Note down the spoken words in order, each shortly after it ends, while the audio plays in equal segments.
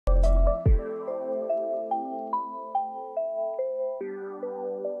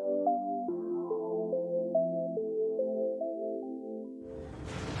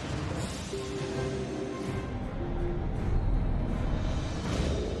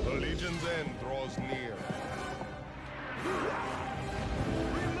end draws near.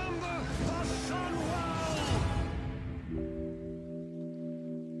 Remember the sun well!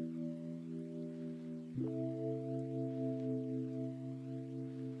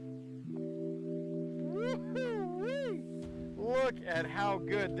 Look at how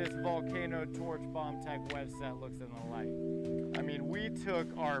good this volcano torch bomb type wedge set looks in the light. I mean, we took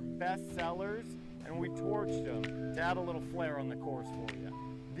our best sellers and we torched them to add a little flair on the course for you.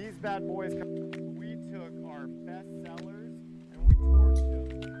 These bad boys, we took our best sellers and we torched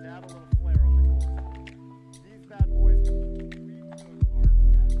them to add a little flair on the course for you. These bad boys, we took our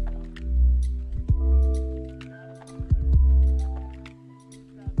best sellers and we torched them to add a little flair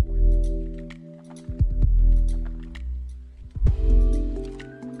on the course.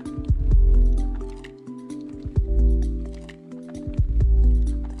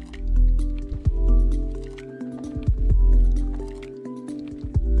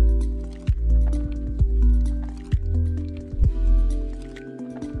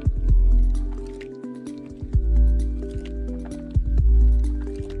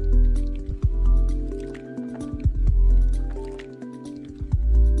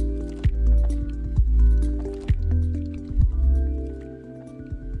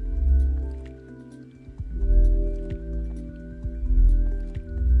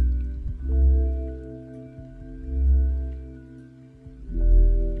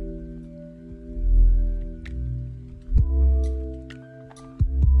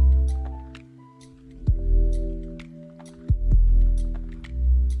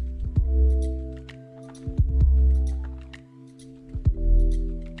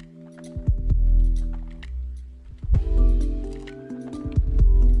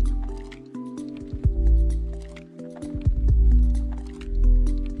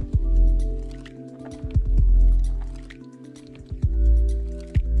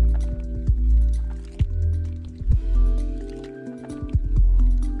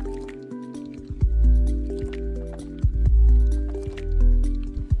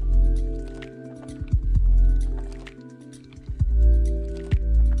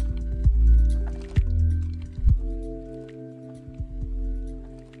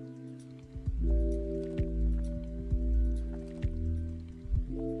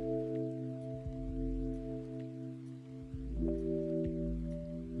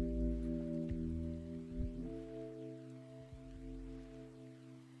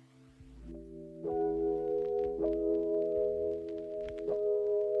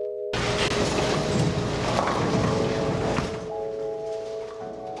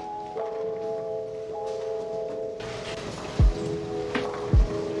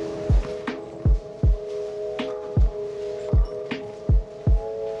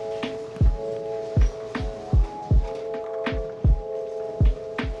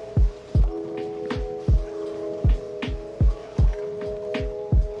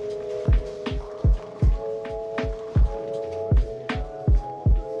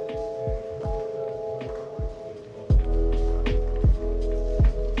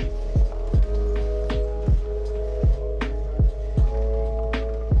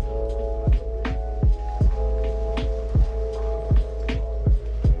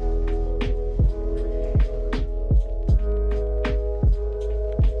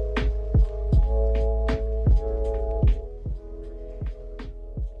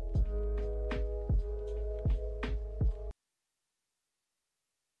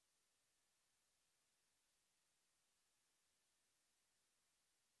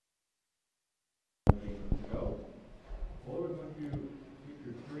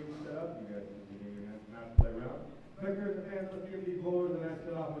 Quicker the fans, let's give these bowlers a nice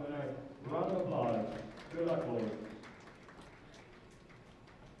set off with a nice round of applause. Good luck, bowlers.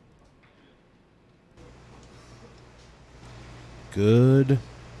 Good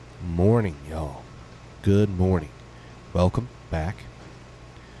morning, y'all. Good morning. Welcome back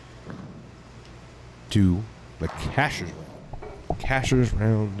to the Cashers Round. Cashers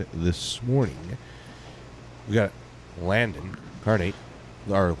Round this morning. We got Landon Carnate,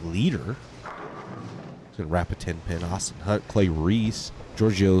 our leader. He's going to wrap a 10-pin. Austin Hunt, Clay Reese,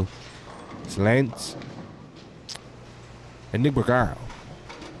 Giorgio Slants, and Nick Bergaro.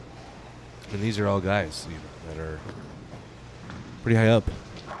 And these are all guys that are pretty high up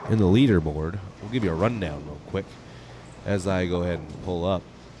in the leaderboard. We'll give you a rundown real quick as I go ahead and pull up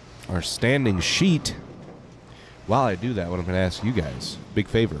our standing sheet. While I do that, what I'm going to ask you guys, big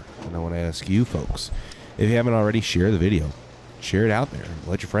favor, and I want to ask you folks, if you haven't already, share the video. Share it out there.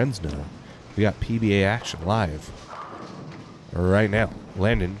 Let your friends know. We got PBA action live right now.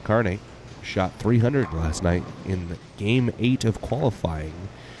 Landon Carnate shot 300 last night in Game 8 of qualifying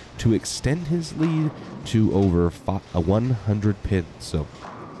to extend his lead to over 100 pins. So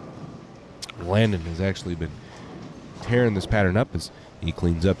Landon has actually been tearing this pattern up as he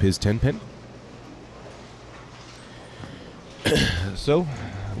cleans up his 10 pin. So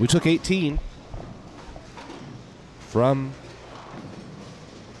we took 18 from...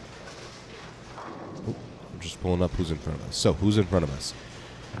 I'm just pulling up who's in front of us. So who's in front of us?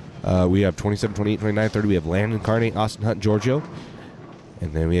 We have 27, 28, 29, 30. We have Landon Carney, Austin Hunt, Giorgio.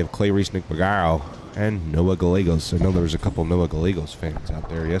 And then we have Clay Reese, Nick Bagaro, and Noah Gallegos. I know there was a couple Noah Gallegos fans out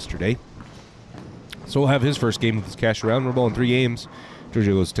there yesterday. So we'll have his first game with his cash around. We're bowling 3 games.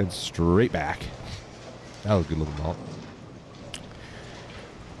 Giorgio goes 10 straight back. That was a good looking ball.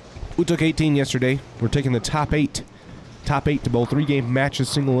 We took 18 yesterday. We're taking the top 8. Top 8 to bowl 3-game matches,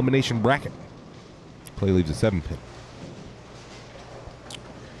 single elimination bracket. Clay leaves a 7 pin.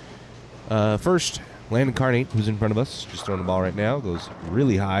 First, Landon Carney, who's in front of us, just throwing the ball right now, goes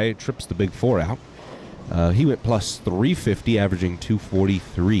really high, trips the big 4 out. He went plus 350, averaging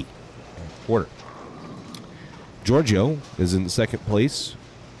 243 quarter. Giorgio is in second place,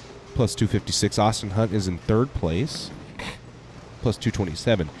 plus 256. Austin Hunt is in third place, plus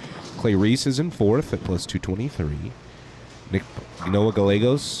 227. Clay Reese is in fourth at plus 223. Noah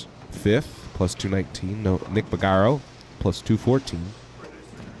Gallegos, fifth, plus 219. Nick Bagaro, plus 214.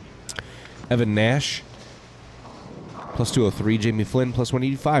 Evan Nash, plus 203. Jamie Flynn, plus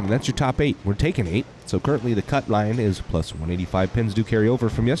 185. And that's your top 8. We're taking 8. So currently the cut line is plus 185. Pins do carry over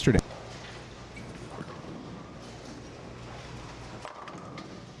from yesterday.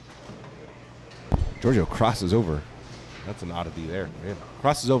 Giorgio crosses over. That's an oddity there. Man.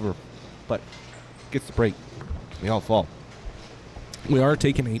 Crosses over, but gets the break. We all fall. We are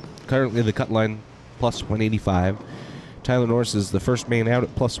taking 8. Currently the cut line plus 185. Tyler Norris is the first man out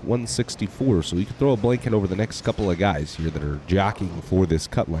at plus 164, so we can throw a blanket over the next couple of guys here that are jockeying for this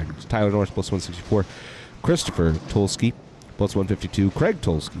cut line. It's Tyler Norris plus 164. Christopher Tolsky plus 152. Craig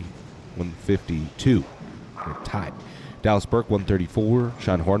Tolsky 152. They're tied. Dallas Burke 134.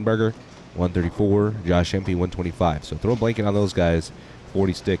 Sean Hornberger 134. Josh Empey 125. So throw a blanket on those guys.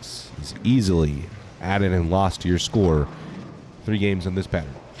 40 sticks is easily added and lost to your score. 3 games on this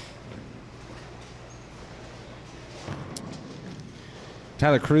pattern.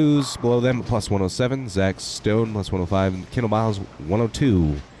 Tyler Cruz below them at plus 107. Zach Stone plus 105. And Kendall Miles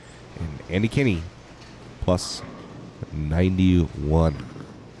 102. And Andy Kinney plus 91.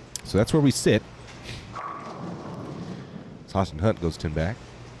 So that's where we sit. Austin Hunt goes 10 back.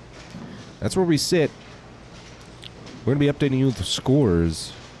 That's where we sit. We're going to be updating you with the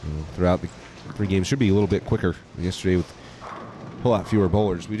scores throughout the 3 games. Should be a little bit quicker than yesterday with a whole lot fewer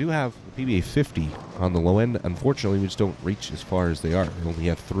bowlers. We do have the PBA 50 on the low end. Unfortunately, we just don't reach as far as they are. They only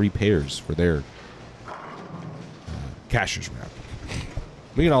have 3 pairs for their cashers round.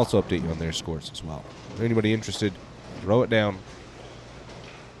 We can also update you on their scores as well. If anybody interested, throw it down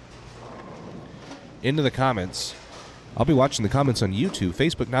into the comments. I'll be watching the comments on YouTube.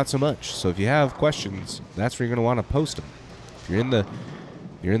 Facebook, not so much. So if you have questions, that's where you're going to want to post them. If you're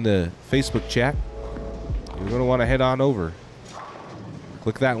in the Facebook chat, you're going to want to head on over.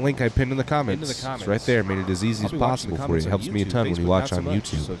 Click that link I pinned in the comments. It's right there. Made it as easy as possible for you. It helps me a ton when you watch on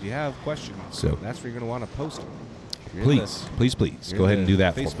YouTube. So if you have questions, that's where you're going to want to post them. Please, go ahead and do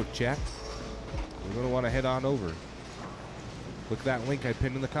that for me. Facebook chat. You're going to want to head on over. Click that link I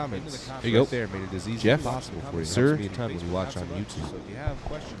pinned in the comments. There you go. There, made it as easy as possible for you. Sir, me a ton when you watch on YouTube. So if you have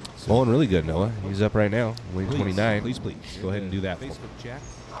questions, bowling really good, Noah. He's up right now, weighing 29. Please, go ahead and do that for me.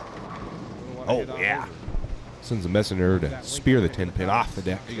 Oh yeah. Sends a messenger to spear the 10 pin off the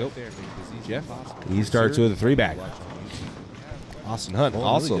deck. There you go. Jeff. He starts with a 3-back. Austin Hunt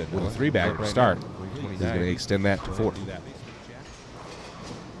also with a 3-back to start. He's going to extend that to 4.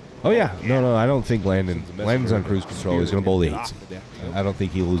 Oh, yeah. No, I don't think Landon's on cruise control. He's going to bowl the 8s. I don't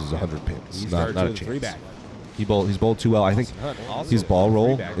think he loses 100 pins. Not a chance. He's bowled too well. I think his ball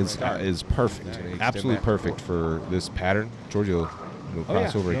roll is perfect. Absolutely perfect for this pattern. Giorgio will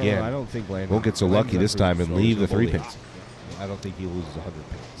cross over again. I don't think Landon won't get so lucky this time and leave the 3 pins. I don't think he loses 100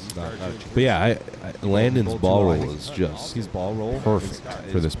 pins. Not a chance. But yeah, Landon's ball roll is just perfect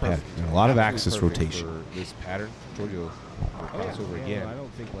for this pattern. A lot of axis rotation. For this pattern, Giorgio will cross over again.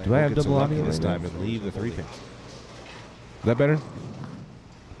 Do I have double audio this time and leave the 3 pins? Is that better?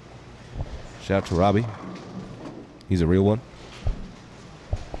 Shout out to Robbie. He's a real one.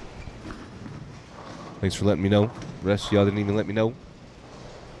 Thanks for letting me know. The rest of y'all didn't even let me know.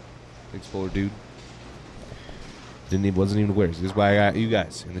 Thanks, Fuller dude. Wasn't even aware. So this is why I got you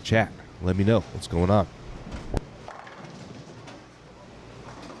guys in the chat. Let me know what's going on.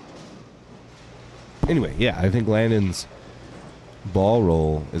 Anyway, yeah, I think Landon's ball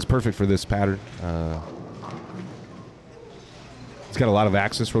roll is perfect for this pattern. It's got a lot of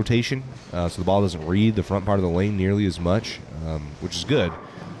axis rotation, so the ball doesn't read the front part of the lane nearly as much, which is good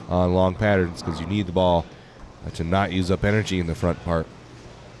on long patterns because you need the ball to not use up energy in the front part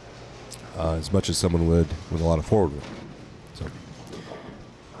as much as someone would with a lot of forward work. So,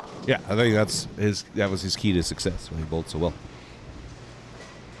 yeah, I think that was his key to success when he bowled so well.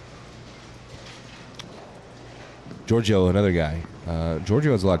 Giorgio, another guy.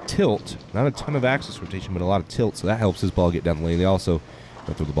 Giorgio has a lot of tilt, not a ton of axis rotation, but a lot of tilt, so that helps his ball get down the lane. They also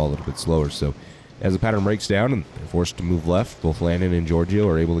throw the ball a little bit slower. So as the pattern breaks down and they're forced to move left, both Landon and Giorgio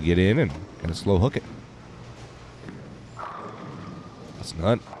are able to get in and kind of slow hook it. That's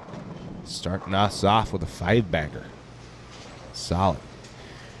not starting us off with a 5-bagger. Solid.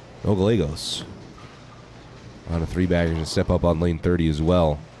 No Gallegos on a 3-bagger to step up on lane 30 as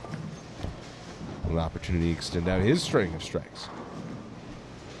well. An opportunity to extend out his string of strikes.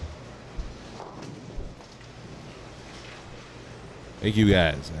 Thank you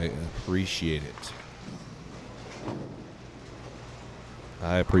guys. I appreciate it.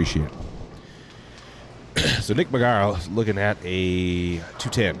 I appreciate it. So Nick Magaro is looking at a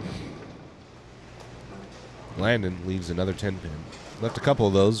 210. Landon leaves another 10 pin. Left a couple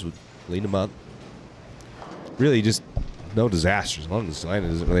of those, would lead him up. Really just no disasters. As long as Landon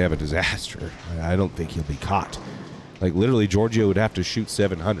doesn't really have a disaster, I don't think he'll be caught. Like literally Giorgio would have to shoot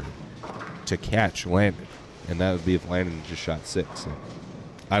 700 to catch Landon. And that would be if Landon just shot 6. And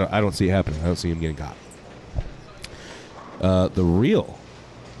I don't see it happening. I don't see him getting caught. The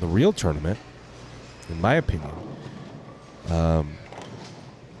real tournament, in my opinion,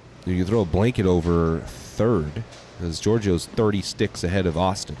 you can throw a blanket over third because Giorgio's 30 sticks ahead of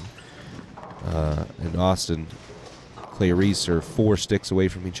Austin. And Austin, Clay Reese are 4 sticks away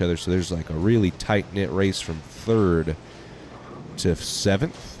from each other, so there's like a really tight-knit race from third to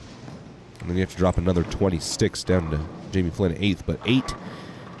 7th. And then you have to drop another 20 sticks down to Jamie Flynn at 8th. But 8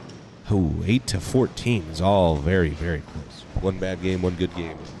 to 14 is all very, very close. One bad game, one good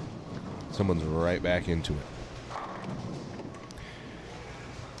game. Someone's right back into it.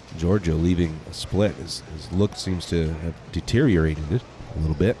 Giorgio leaving a split. His look seems to have deteriorated a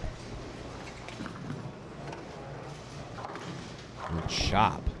little bit. And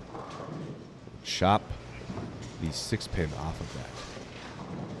chop the 6-pin off of that.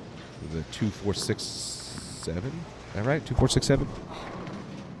 The 2, 4, 6, 7. Is that right? 2, 4, 6, 7.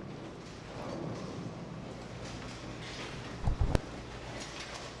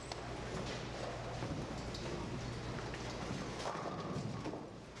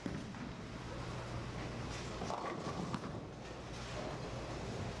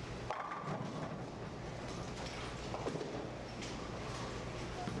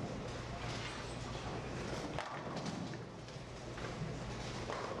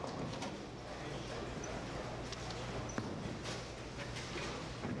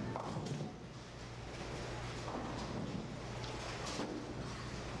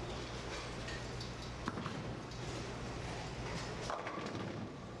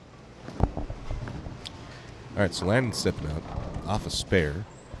 All right, so Landon's stepping out off a spare.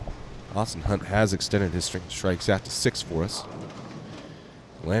 Austin Hunt has extended his string of strikes out to 6 for us.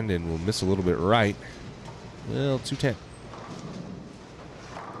 Landon will miss a little bit right. Well, 210.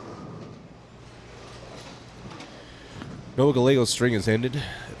 Noah Gallego's string has ended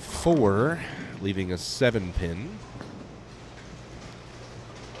at 4, leaving a 7-pin.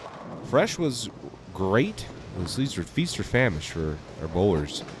 Fresh was great. These are feast or famish for our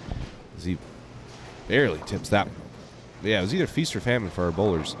bowlers. As he barely tips that one. Yeah, it was either feast or famine for our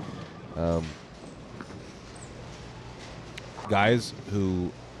bowlers. Guys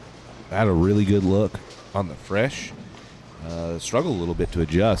who had a really good look on the fresh struggled a little bit to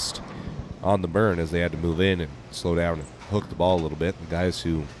adjust on the burn as they had to move in and slow down and hook the ball a little bit. The guys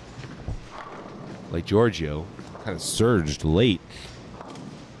who, like Giorgio, kind of surged late.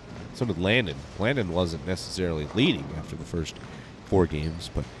 So did Landon. Landon wasn't necessarily leading after the first 4 games,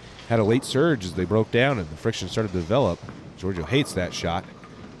 but had a late surge as they broke down and the friction started to develop. Giorgio hates that shot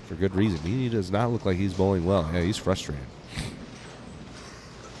for good reason. He does not look like he's bowling well. Yeah, he's frustrated.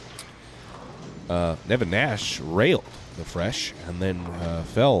 Nevin Nash railed the fresh and then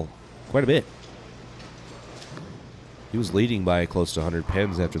fell quite a bit. He was leading by close to 100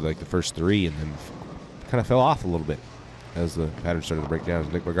 pins after like the first 3 and then kind of fell off a little bit as the pattern started to break down.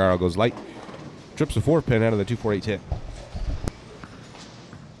 As Nick Magaro goes light, trips a 4-pin out of the 2-4-8-10.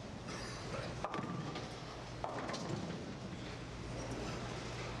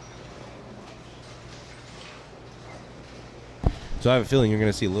 So I have a feeling you're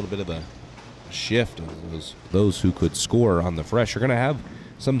going to see a little bit of a shift. Those who could score on the fresh are going to have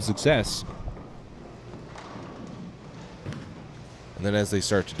some success. And then as they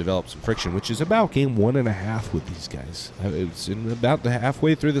start to develop some friction, which is about game 1.5 with these guys. It's in about the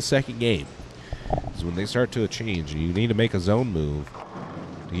halfway through the second game. So when they start to change, and you need to make a zone move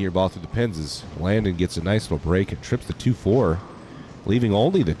to get your ball through the pins, as Landon gets a nice little break and trips the 2-4, leaving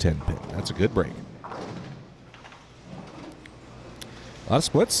only the 10 pin. That's a good break. A lot of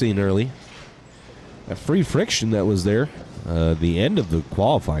splits seen early. That free friction that was there, the end of the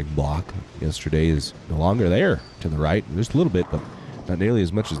qualifying block yesterday, is no longer there to the right. Just a little bit, but not nearly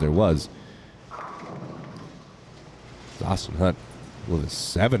as much as there was. Austin Hunt with a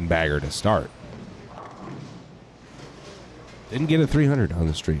 7-bagger to start. Didn't get a 300 on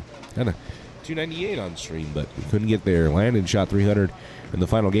the stream. Had a 298 on the stream, but we couldn't get there. Landon shot 300 in the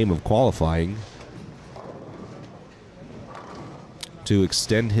final game of qualifying to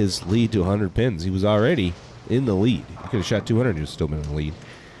extend his lead to 100 pins. He was already in the lead. He could have shot 200 and he'd still been in the lead.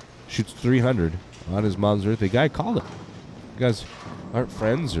 Shoots 300 on his mom's birthday. Guy called him. You guys aren't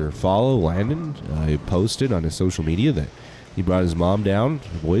friends or follow Landon. He posted on his social media that he brought his mom down to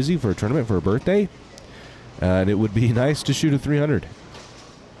Boise for a tournament for her birthday. And it would be nice to shoot a 300.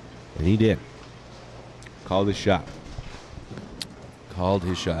 And he did. Called his shot. Called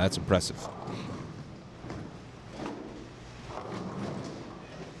his shot. That's impressive.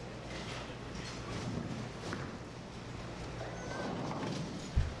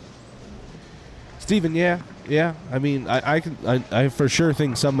 Steven, yeah. I mean, I for sure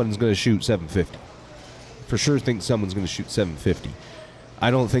think someone's going to shoot 750. For sure think someone's going to shoot 750. I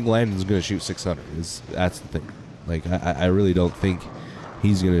don't think Landon's going to shoot 600. That's the thing. Like, I really don't think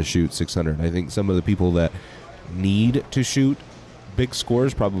he's going to shoot 600. I think some of the people that need to shoot big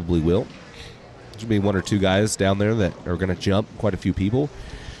scores probably will. There's going to be 1 or 2 guys down there that are going to jump quite a few people.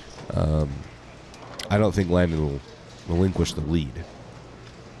 I don't think Landon will relinquish the lead.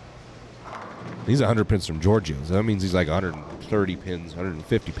 He's 100 pins from Giorgio, so that means he's like 130 pins,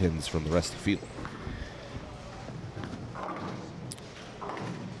 150 pins from the rest of the field.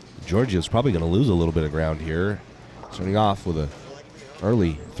 Giorgio's probably going to lose a little bit of ground here, starting off with a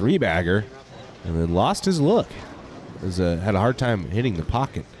early 3-bagger, and then lost his look. Had a hard time hitting the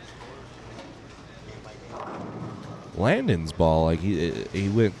pocket. Landon's ball, like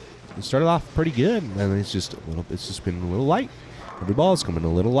he started off pretty good, and it's just been a little light. Every ball is coming a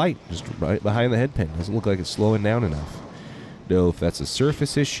little light, just right behind the head pin. Doesn't look like it's slowing down enough. Know if that's a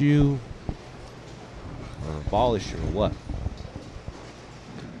surface issue, or a ball issue, or what.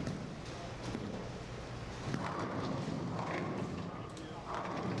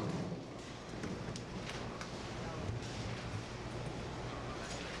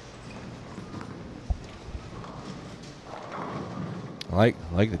 I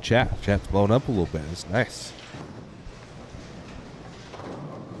like the chat. Chat's blowing up a little bit. It's nice.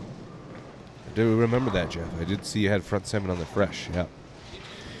 I do remember that, Jeff. I did see you had front 7 on the fresh. Yeah.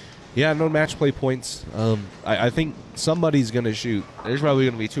 Yeah, no match play points. I think somebody's going to shoot. There's probably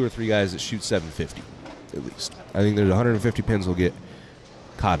going to be 2 or 3 guys that shoot 750, at least. I think there's 150 pins will get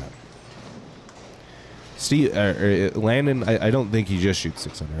caught up. Landon, I don't think he just shoots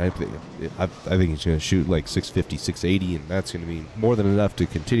 600. I think he's going to shoot like 650, 680, and that's going to be more than enough to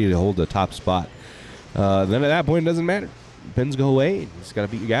continue to hold the top spot. Then at that point, it doesn't matter. Pins go away, and he's got to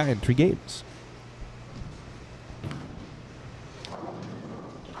beat your guy in 3 games.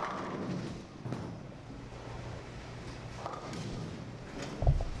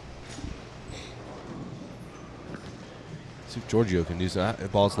 See if Giorgio can do something.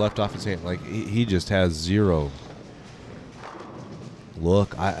 The ball's left off his hand. Like, he just has zero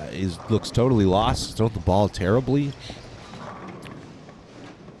look. He looks totally lost. Throws the ball terribly.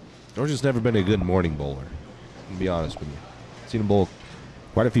 Giorgio's never been a good morning bowler, to be honest with you. I've seen him bowl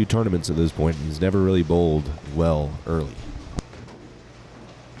quite a few tournaments at this point. He's never really bowled well early.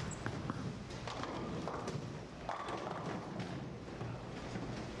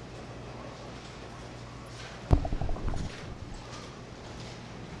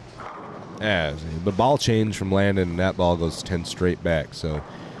 Yeah, but ball change from Landon, and that ball goes 10 straight back. So,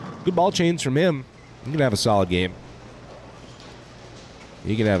 good ball change from him. He can have a solid game.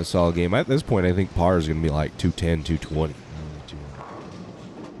 He can have a solid game. At this point, I think par is going to be like 210, 220.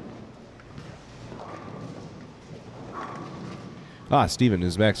 Steven,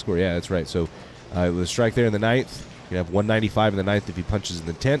 his max score. Yeah, that's right. So, with a strike there in the 9th, you have 195 in the 9th if he punches in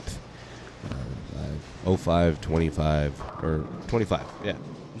the 10th. 05, 25, or 25. Yeah,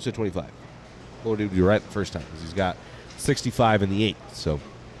 you said 25. Well, dude, you're right the first time because he's got 65 in the 8th. So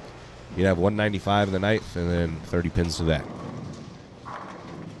you'd have 195 in the 9th and then 30 pins to that.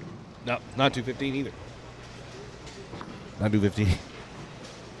 No, not 215 either. Not 215.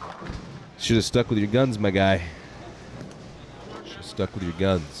 Should have stuck with your guns, my guy. Should have stuck with your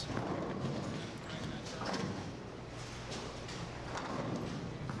guns.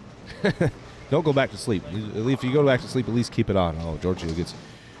 Don't go back to sleep. If you go back to sleep, at least keep it on. Oh, Giorgio gets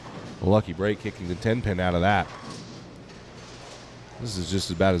a lucky break, kicking the 10-pin out of that. This is just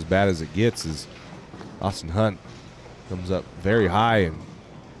about as bad as it gets as Austin Hunt comes up very high and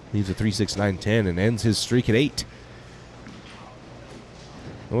leaves a 3-6-9-10 and ends his streak at 8.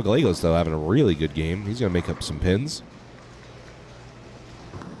 Well, Galego's still having a really good game. He's going to make up some pins.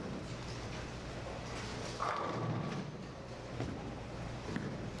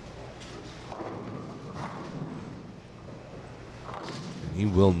 He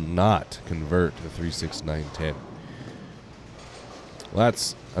will not convert to 3-6-9-10. Well,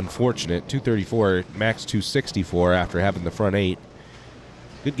 that's unfortunate. 234, max 264 after having the front 8.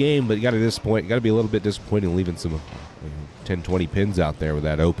 Good game, but you got to disappoint. You got to be a little bit disappointed leaving some 10, 20 pins out there with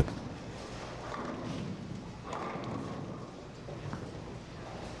that open.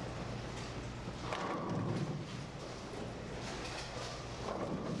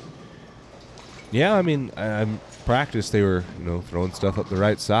 Yeah, I mean, practice they were, throwing stuff up the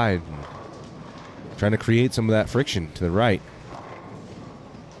right side and trying to create some of that friction to the right.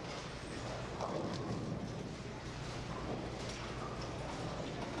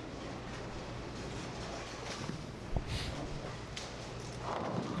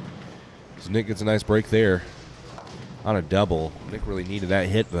 So Nick gets a nice break there on a double. Nick really needed that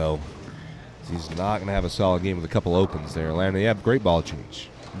hit though. He's not going to have a solid game with a couple opens there. Landon, yeah, great ball change.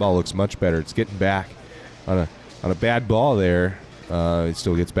 The ball looks much better. It's getting back on a bad ball there. It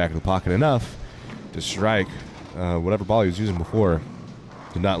still gets back in the pocket enough to strike. Whatever ball he was using before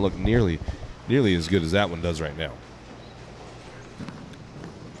did not look nearly as good as that one does right now.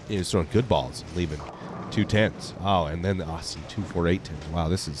 He was throwing good balls, leaving 2 10s. Oh, and then the Austin 2 4 8 10s. Wow,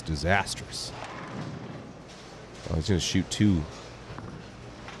 this is disastrous. Oh, he's going to shoot 2.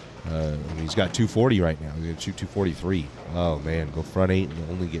 He's got 240 right now. He's going to shoot 243. Oh, man. Go front 8 and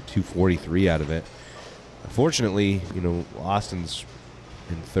only get 243 out of it. Unfortunately, Austin's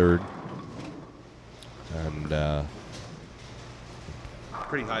in third. And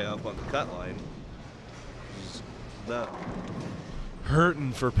pretty high up on the cut line. He's not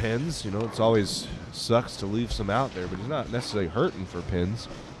hurting for pins. It's always sucks to leave some out there, but he's not necessarily hurting for pins.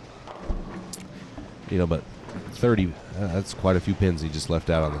 But 30, that's quite a few pins he just left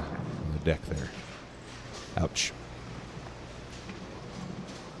out on the deck there. Ouch.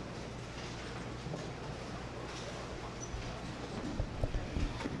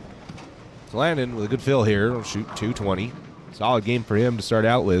 So Landon with a good fill here. Will shoot 220. Solid game for him to start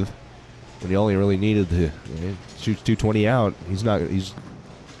out with. When he only really needed to shoot 220 out, he's going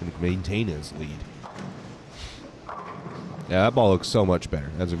to maintain his lead. Yeah, that ball looks so much better.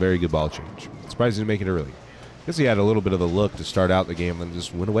 That's a very good ball change. Surprised he didn't make it early. I guess he had a little bit of a look to start out the game and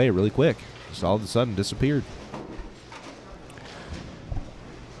just went away really quick. Just all of a sudden disappeared.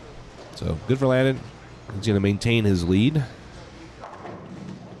 So good for Landon. He's going to maintain his lead.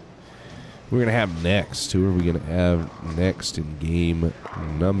 We're going to have next. Who are we going to have next in game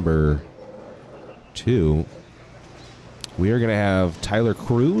number 2? We are going to have Tyler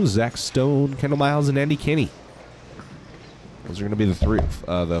Cruz, Zach Stone, Kendall Miles, and Andy Kinney. Those are going to be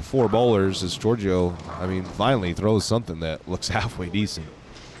the 4 bowlers as Giorgio, finally throws something that looks halfway decent.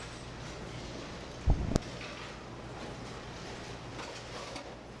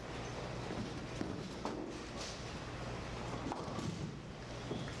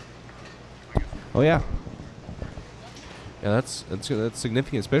 Oh yeah. Yeah, that's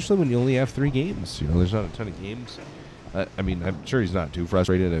significant, especially when you only have 3 games. There's not a ton of games. I'm sure he's not too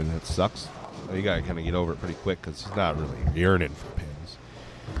frustrated, and that sucks. You got to kind of get over it pretty quick because he's not really yearning for pins.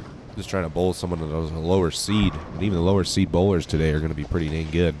 Just trying to bowl someone that was a lower seed. But even the lower seed bowlers today are going to be pretty dang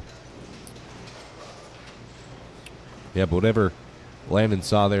good. Yeah, but whatever Landon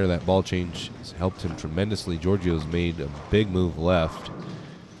saw there, that ball change has helped him tremendously. Giorgio's made a big move left.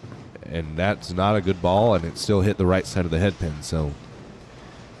 And that's not a good ball, and it still hit the right side of the head pin. So,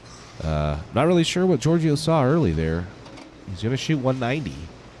 not really sure what Giorgio saw early there. He's going to shoot 190.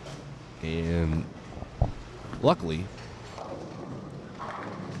 And luckily,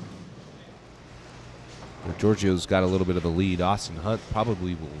 Giorgio's got a little bit of a lead. Austin Hunt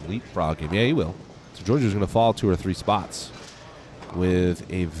probably will leapfrog him. Yeah, he will. So Giorgio's going to fall 2 or 3 spots with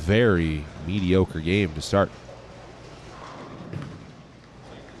a very mediocre game to start.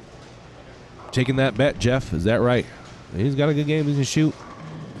 Taking that bet, Jeff. Is that right? He's got a good game. He can shoot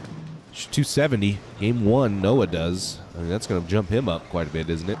 270. Game 1, Noah does. That's going to jump him up quite a bit,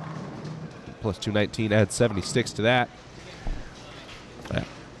 isn't it? plus 219. Add 76 to that. I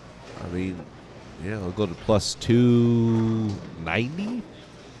mean, yeah, we'll go to plus 290.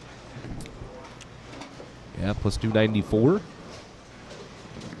 Yeah, plus 294.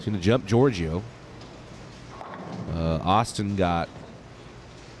 He's going to jump Giorgio. Austin got,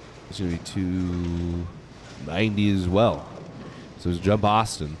 it's going to be 290 as well. So it's jump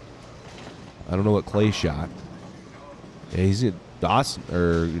Austin. I don't know what Clay shot. Yeah, he's at Austin,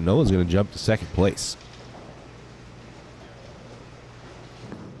 or Noah's going to jump to second place.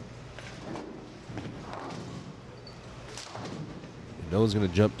 Noah's going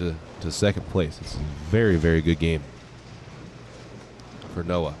to jump to second place. It's a very, very good game for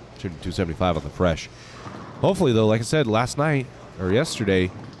Noah. Shooting 275 on the fresh. Hopefully, though, like I said, last night or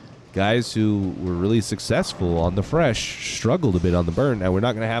yesterday, guys who were really successful on the fresh struggled a bit on the burn. Now, we're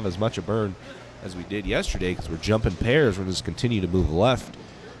not going to have as much a burn as we did yesterday because we're jumping pairs. We're just continue to move left,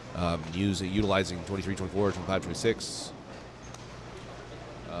 utilizing 23, 24, 25, 26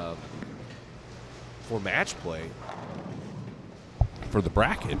 for match play for the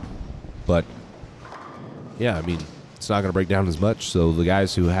bracket. But, yeah, I mean, it's not going to break down as much. So the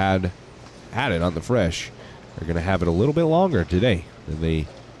guys who had it on the fresh are going to have it a little bit longer today than they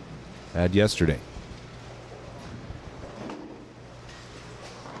had yesterday.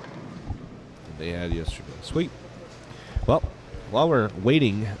 Sweet. Well, while we're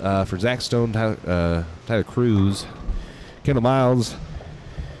waiting for Zach Stone, Tyler Cruz, Kendall Miles,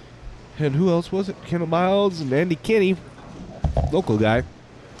 and who else was it? Kendall Miles and Andy Kinney, local guy.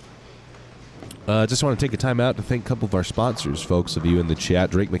 Just want to take a time out to thank a couple of our sponsors, folks of you in the chat.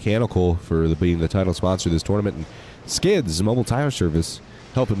 Drake Mechanical for being the title sponsor of this tournament, and Skids Mobile Tire Service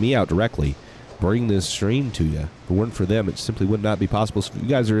helping me out directly bring this stream to you. If it weren't for them, it simply would not be possible. So if you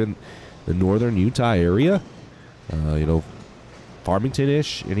guys are in the northern Utah area, you know,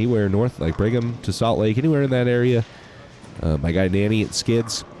 Farmington-ish, anywhere north, like Brigham to Salt Lake, anywhere in that area, my guy Danny at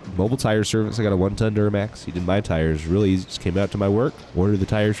Skids Mobile Tire Service. I got a 1-ton Duramax. He did my tires really easy. Just came out to my work, ordered the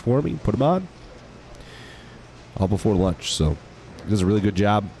tires for me, put them on, all before lunch. So he does a really good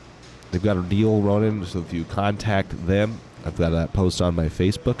job. They've got a deal running, so if you contact them, I've got that post on my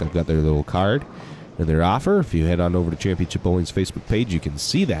Facebook. I've got their little card and their offer. If you head on over to Championship Bowling's Facebook page, you can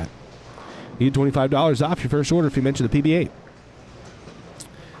see that. You get $25 off your first order if you mention the PBA.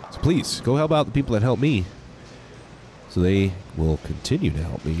 So please, go help out the people that help me, so they will continue to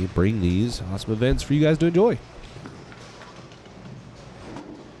help me bring these awesome events for you guys to enjoy.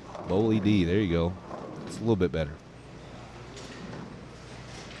 Bowly D, there you go. It's a little bit better.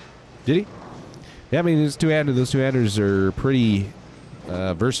 Did he? Yeah, I mean, those two-handers are pretty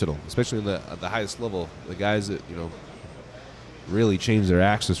versatile, especially in the highest level. The guys that, you know, really change their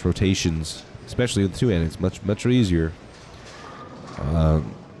axis rotations, especially with the two-handed. It's much easier.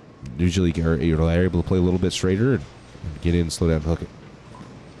 Usually, they're able to play a little bit straighter and get in, slow down, hook it.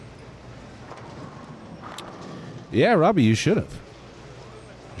 Yeah, Robbie, you should have.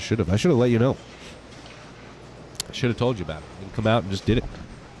 I should have let you know. I should have told you about it. You come out and just did it.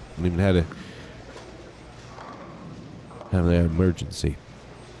 Didn't even had to have that emergency.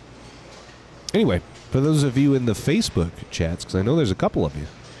 Anyway, for those of you in the Facebook chats, because I know there's a couple of you,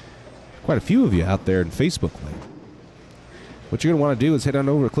 quite a few of you out there in Facebook land, what you're going to want to do is head on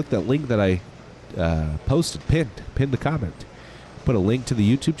over and click that link that I posted, pinned the comment. Put a link to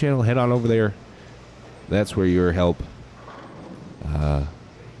the YouTube channel, head on over there. That's where your help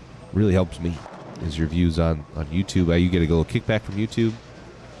really helps me, is your views on YouTube. You get a little kickback from YouTube.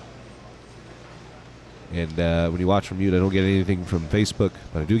 And when you watch from YouTube, I don't get anything from Facebook,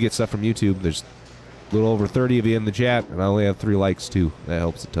 but I do get stuff from YouTube. There's a little over 30 of you in the chat, and I only have 3 likes too. That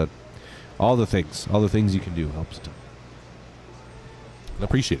helps a ton. All the things you can do helps a ton. I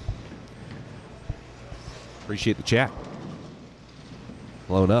appreciate it. Appreciate the chat.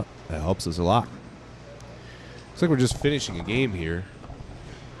 Blowing up. That helps us a lot. Looks like we're just finishing a game here.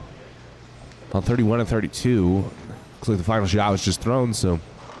 On 31 and 32. Looks like the final shot was just thrown, so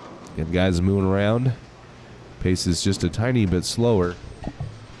getting guys moving around. Pace is just a tiny bit slower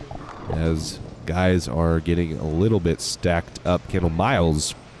as guys are getting a little bit stacked up. Kendall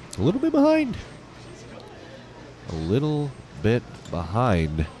Miles a little bit behind. A little bit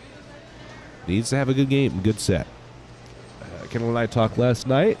behind. Needs to have a good game, good set. Kendall and I talked last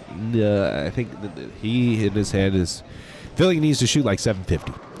night. I think that he, in his head, is feeling he needs to shoot like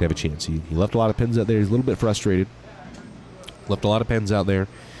 750 to have a chance. He left a lot of pins out there. He's a little bit frustrated. Left a lot of pins out there.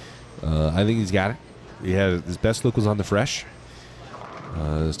 I think he's got it. He had his best look was on the fresh.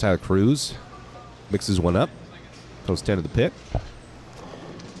 There's Tyler Cruz. Mixes one up. Post 10 to the pit.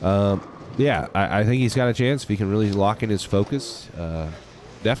 Yeah, I think he's got a chance if he can really lock in his focus.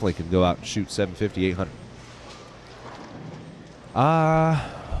 definitely can go out and shoot 750, 800. I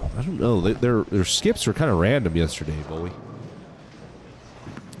don't know. Their skips were kind of random yesterday, Bowie.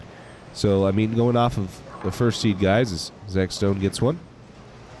 So, I mean, going off of the first seed guys, is Zach Stone gets one.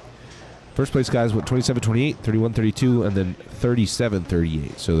 First place guys went 27-28, 31-32, and then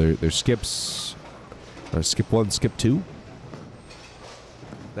 37-38. So their skips are skip 1, skip 2. Is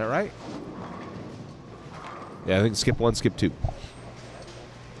that right? Yeah, I think skip 1, skip 2.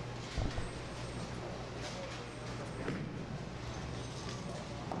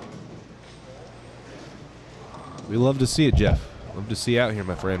 We love to see it, Jeff. Love to see you out here,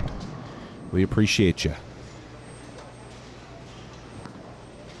 my friend. We appreciate you.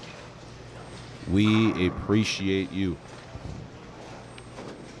 We appreciate you.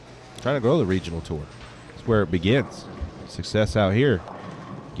 Trying to grow the regional tour. That's where it begins. Success out here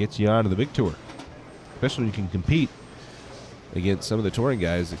gets you onto the big tour. Especially when you can compete against some of the touring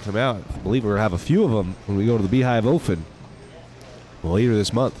guys that come out. I believe we'll have a few of them when we go to the Beehive Open later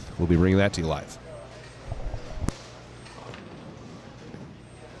this month. We'll be bringing that to you live.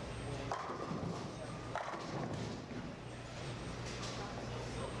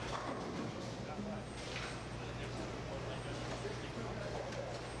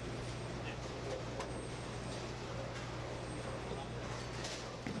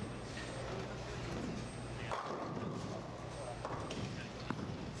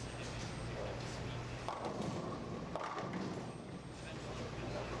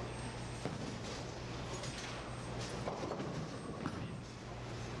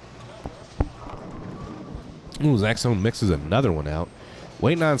 Ooh, Zach Stone mixes another one out.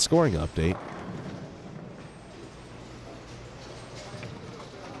 Waiting on scoring update.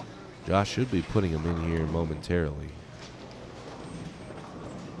 Josh should be putting him in here momentarily.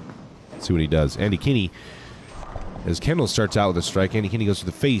 Let's see what he does. Andy Kinney, as Kendall starts out with a strike, Andy Kinney goes to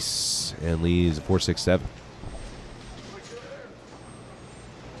the face and leaves a 4-6-7.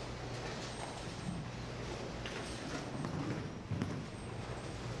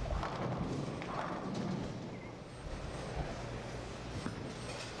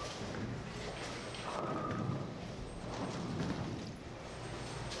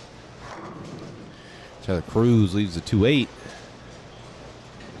 Tyler Cruz leaves a 2-8.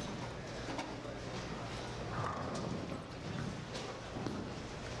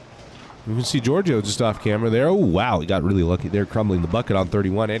 You can see Giorgio just off camera there. Oh, wow. He got really lucky there, crumbling the bucket on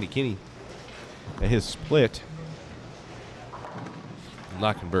 31. Andy Kinney at his split will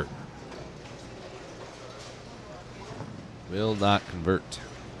not convert. Will not convert.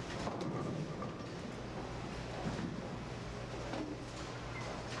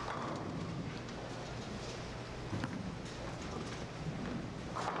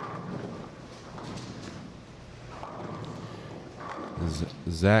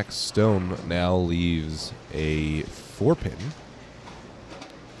 Zach Stone now leaves a 4-pin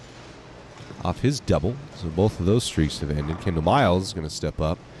off his double. So both of those streaks have ended. Kendall Miles is going to step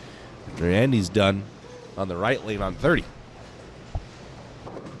up after Andy's done on the right lane on 30.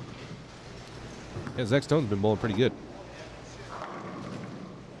 Yeah, Zach Stone's been bowling pretty good.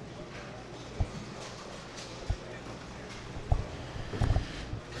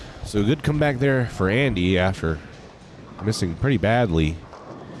 So a good comeback there for Andy after missing pretty badly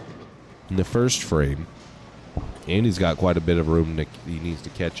in the first frame. Andy's got quite a bit of room that he needs to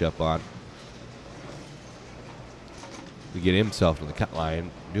catch up on to get himself to the cut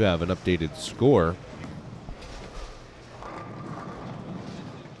line. We do have an updated score.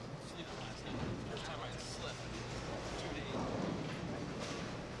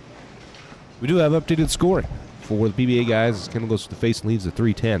 We do have updated scoring for the PBA guys. Kendall goes to the face and leaves a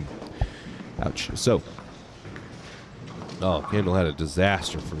 3-10. Ouch. So, oh, Kendall had a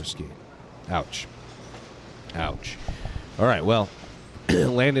disaster first game. Ouch. Ouch. All right, well,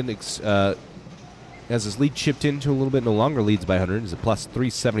 Landon has his lead chipped into a little bit, no longer leads by 100. He's a plus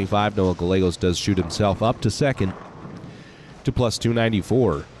 375. Noah Gallegos does shoot himself up to second to plus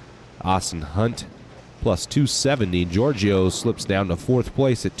 294. Austin Hunt plus 270. Giorgio slips down to fourth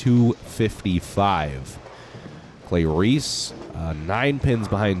place at 255. Clay Reese, 9 pins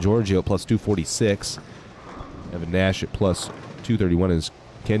behind Giorgio, plus 246. Evan Nash at plus 231 is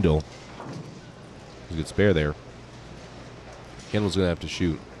Kendall. There's a good spare there. Kendall's going to have to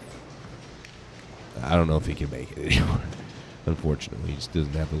shoot. I don't know if he can make it anymore. Unfortunately, he just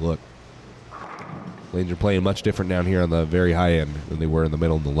doesn't have the look. Lanes are playing much different down here on the very high end than they were in the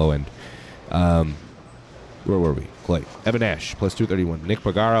middle and the low end. Where were we? Clay. Evan Nash, plus 231. Nick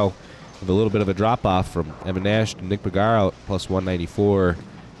Pagaro with a little bit of a drop-off from Evan Nash to Nick Pagaro, plus 194.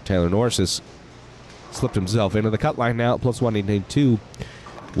 Tyler Norris has slipped himself into the cut line now, plus 182.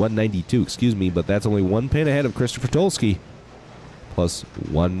 192, excuse me, but that's only 1 pin ahead of Christopher Tolsky, plus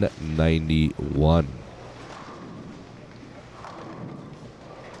 191.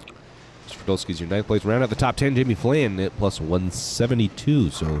 Christopher Tolsky's your 9th place. Round out the top 10, Jamie Flynn at plus 172.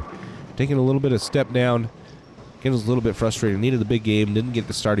 So taking a little bit of step down. Again, was a little bit frustrated. Needed the big game. Didn't get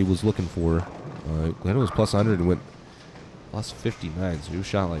the start he was looking for. Glenn was plus 100 and went plus 59. So he was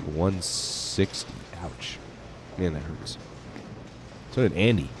shot like 160. Ouch. Man, that hurts. So did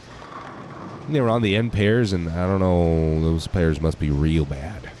Andy. They were on the end pairs, and I don't know, those pairs must be real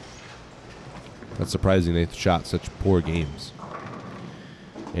bad. That's surprising they shot such poor games.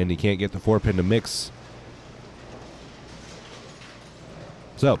 And he can't get the 4-pin to mix.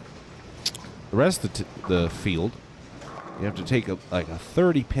 So, the rest of the field, you have to take like a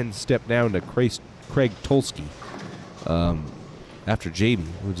 30-pin step down to Craig Tolsky. After Jamie,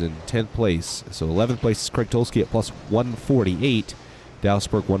 who's in 10th place. So 11th place is Craig Tolsky at plus 148. Dallas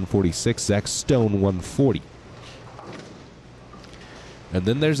Burke 146. Zach Stone 140. And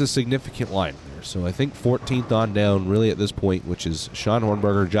then there's a significant line there. So I think 14th on down, really at this point, which is Sean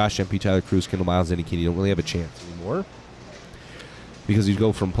Hornberger, Josh Empey, Tyler Cruz, Kendall Miles, Eddie Kinney, don't really have a chance anymore. Because you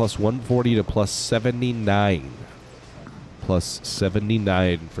go from plus 140 to plus 79. Plus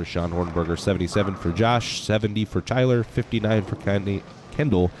 79 for Sean Hornberger, 77 for Josh, 70 for Tyler, 59 for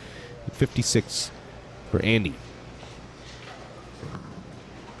Kendall, 56 for Andy.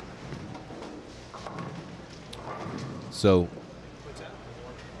 So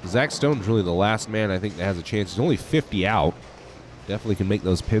Zach Stone's really the last man I think that has a chance. He's only 50 out. Definitely can make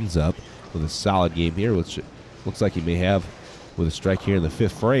those pins up with a solid game here, which looks like he may have with a strike here in the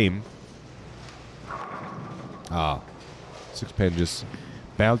 5th frame. 6-pin just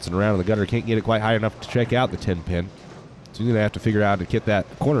bouncing around in the gutter. Can't get it quite high enough to check out the 10-pin. So he's going to have to figure out to get that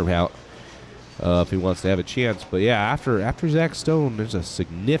corner out if he wants to have a chance. But yeah, after Zach Stone, there's a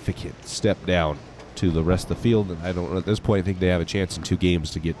significant step down to the rest of the field. And I don't, at this point, think they have a chance in 2 games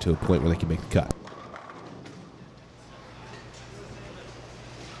to get to a point where they can make the cut.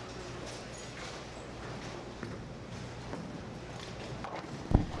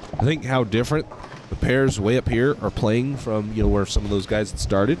 I think how different the pairs way up here are playing from, where some of those guys had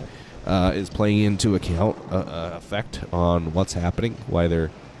started is playing into account effect on what's happening, why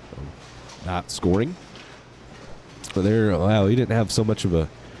they're not scoring. But wow, he didn't have so much of a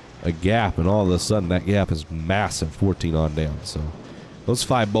gap, and all of a sudden that gap is massive, 14 on down. So those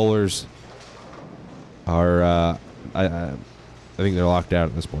 5 bowlers are, I think they're locked out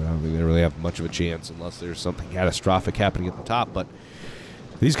at this point. I don't think they really have much of a chance unless there's something catastrophic happening at the top. But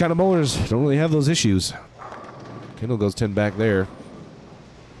these kind of bowlers don't really have those issues. Kendall goes 10 back there.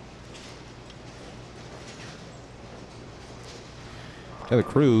 Tyler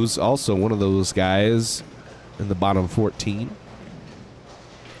Cruz, also one of those guys in the bottom 14.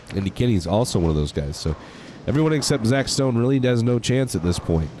 Andy Kinney's also one of those guys. So everyone except Zach Stone really has no chance at this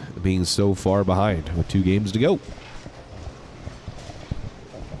point, being so far behind with 2 games to go.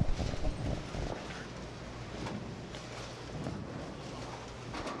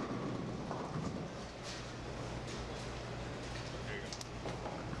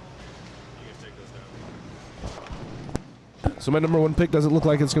 So my number 1 pick doesn't look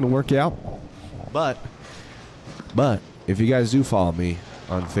like it's going to work out. But if you guys do follow me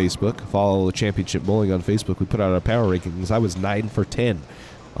on Facebook, follow the Championship Bowling on Facebook, we put out our power rankings. I was 9 for 10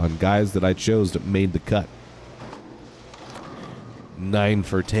 on guys that I chose that made the cut. 9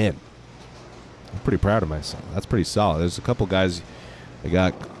 for 10. I'm pretty proud of myself. That's pretty solid. There's a couple guys I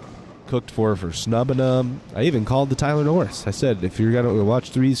got cooked for snubbing them. I even called the Tyler Norris. I said, if you're going to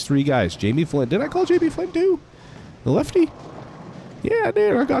watch these 3 guys, Jamie Flynn. Did I call Jamie Flynn too? The lefty? Yeah, I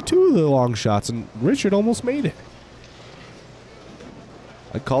did. I got 2 of the long shots, and Richard almost made it.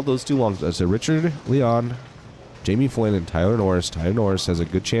 I called those 2 long shots. I said Richard Leon, Jamie Flynn, and Tyler Norris. Tyler Norris has a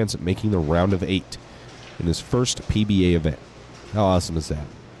good chance at making the round of 8 in his first PBA event. How awesome is that?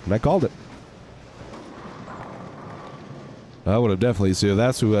 And I called it. I would have definitely. So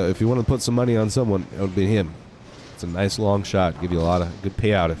that's who. If you want to put some money on someone, it would be him. It's a nice long shot. Give you a lot of good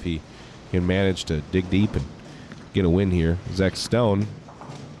payout if he can manage to dig deep and get a win here. Zach Stone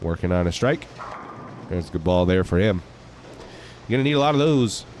working on a strike. There's a good ball there for him. You're going to need a lot of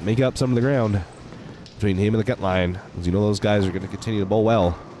those. Make up some of the ground between him and the cut line. Because you know those guys are going to continue to bowl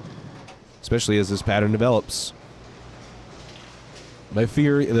well. Especially as this pattern develops. My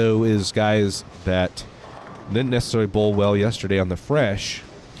fear, though, is guys that didn't necessarily bowl well yesterday on the fresh.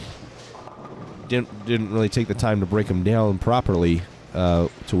 Didn't really take the time to break them down properly to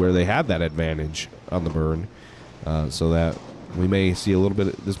where they had that advantage on the burn. So that we may see a little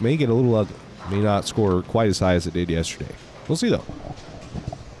bit. This may get a little ugly. May not score quite as high as it did yesterday. We'll see, though.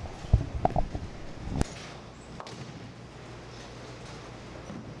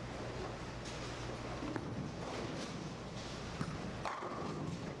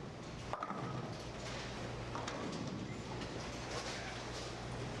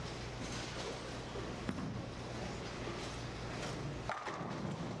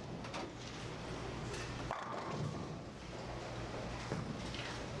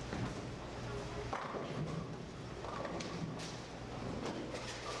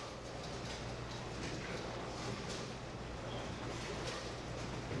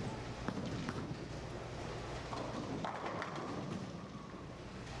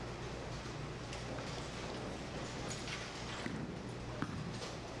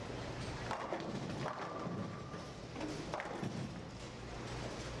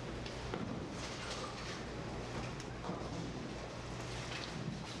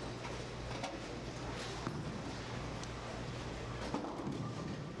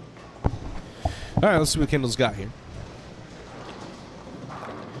 All right, let's see what Kendall's got here.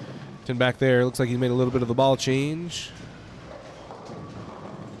 10 back there. Looks like he made a little bit of a ball change.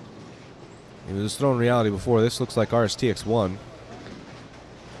 He was throwing reality before. This looks like RSTX1.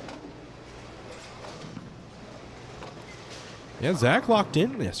 Yeah, Zach locked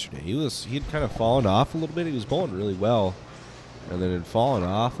in yesterday. He'd kind of fallen off a little bit. He was bowling really well, and then had fallen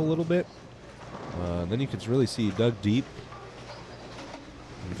off a little bit. Then you could really see he dug deep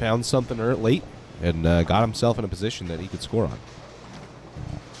and found something late and got himself in a position that he could score on.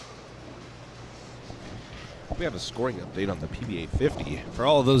 We have a scoring update on the PBA 50. For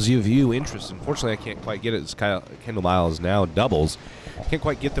all of those of you interested, unfortunately I can't quite get it. It's Kendall Miles now doubles. Can't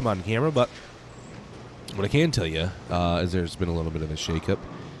quite get them on camera, but what I can tell you is there's been a little bit of a shakeup.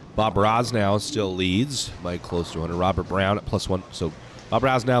 Bob Rosnow still leads by close to 100. Robert Brown at +1. So Bob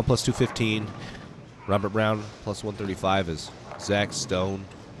Rosnow plus 215. Robert Brown plus 135 is Zach Stone.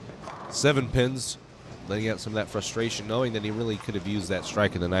 7 pins, letting out some of that frustration, knowing that he really could have used that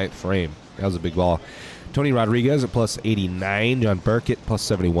strike in the 9th frame. That was a big ball. Tony Rodriguez at plus 89. John Burkett plus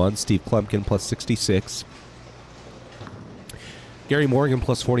 71. Steve Klumpkin plus 66. Gary Morgan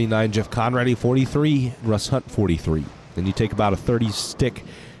plus 49. Jeff Conrady 43. Russ Hunt 43. Then you take about a 30-stick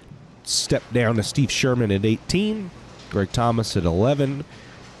step down to Steve Sherman at 18. Greg Thomas at 11.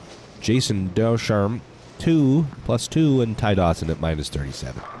 Jason Dosharm 2 plus 2. And Ty Dawson at minus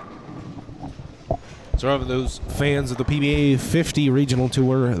 37. So for those fans of the PBA 50 Regional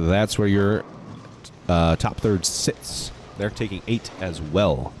Tour, that's where your top third sits. They're taking 8 as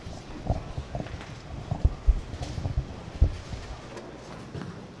well.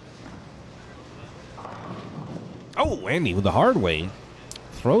 Oh, Andy with the hard way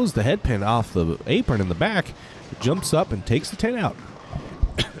throws the head pin off the apron in the back, jumps up and takes the 10 out.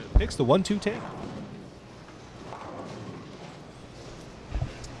 Takes the 1-2-10.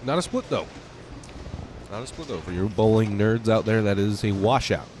 Not a split though. Not a split though. For your bowling nerds out there, that is a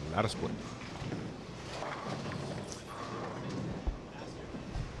washout, not a split.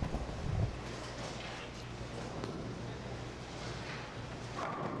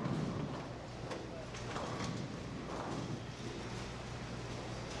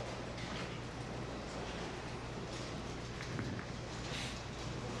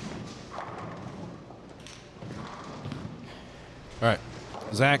 All right,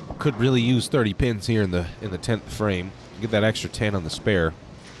 Zach could really use 30 pins here in the 10th frame. Get that extra 10 on the spare.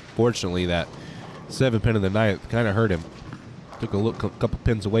 Fortunately, that 7 pin in the 9th kind of hurt him. Took a couple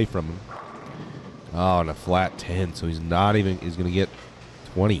pins away from him. Oh, and a flat 10, so he's going to get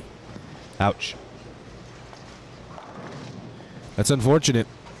 20. Ouch. That's unfortunate.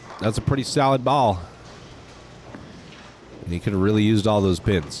 That's a pretty solid ball. And he could have really used all those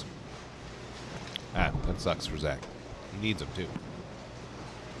pins. Ah, that sucks for Zach. He needs them too.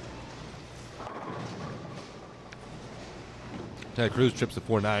 Ted Cruz trips to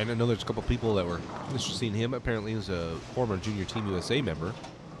 4-9. I know there's a couple people that were interested in him. Apparently he's a former Junior Team USA member.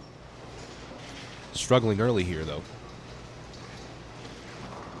 Struggling early here, though.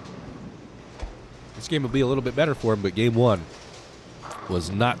 This game will be a little bit better for him, but game 1 was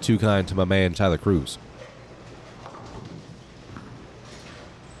not too kind to my man Tyler Cruz.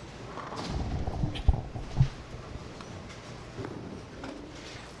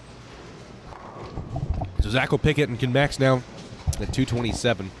 So Zach will pick it and can max now at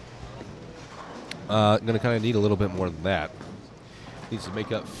 227. Going to kind of need a little bit more than that. Needs to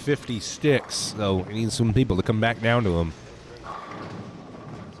make up 50 sticks, though. He needs some people to come back down to him.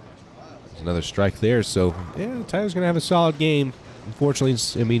 There's another strike there, so yeah, Tyler's going to have a solid game. Unfortunately,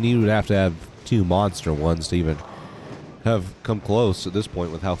 I mean, he would have to have 2 monster ones to even have come close at this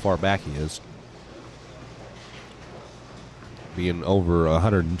point with how far back he is. Being over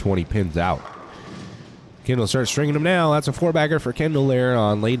 120 pins out. Kendall starts stringing them now. That's a 4-bagger for Kendall there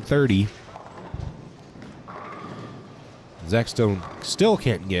on lane 30. Zach Stone still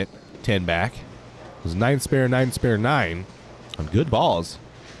can't get 10 back. It was 9 spare, 9 spare, 9 on good balls.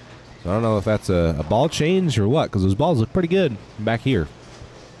 So I don't know if that's a ball change or what, because those balls look pretty good back here.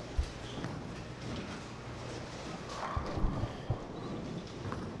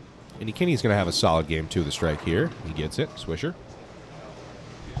 And Kenny's going to have a solid game, too, the strike here. He gets it. Swisher.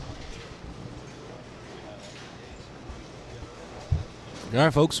 All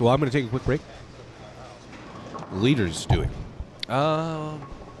right, folks. Well, I'm going to take a quick break. The leader's doing. Can't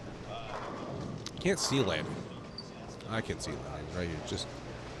see Landon. I can't see Landon right here. Just.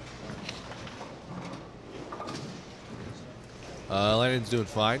 Landon's doing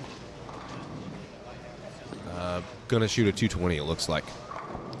fine. Gonna shoot a 220, it looks like.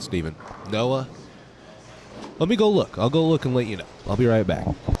 Steven. Noah. Let me go look. I'll go look and let you know. I'll be right back.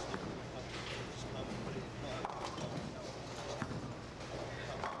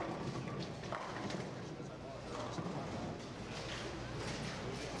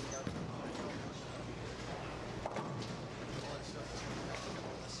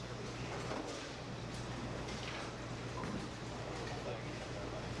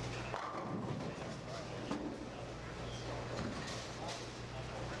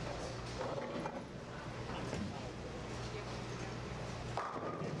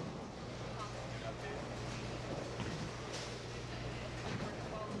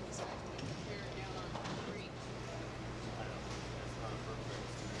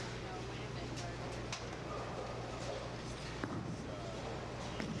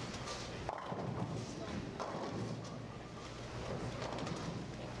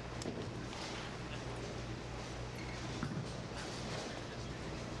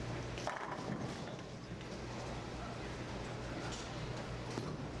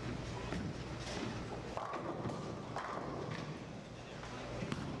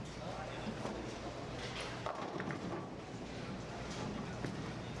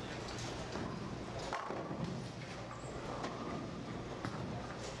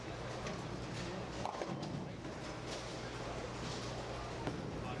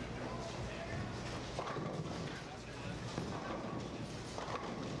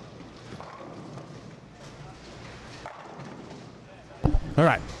 All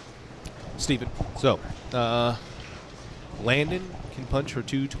right, Steven. So, Landon can punch for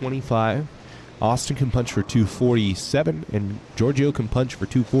 225. Austin can punch for 247. And Giorgio can punch for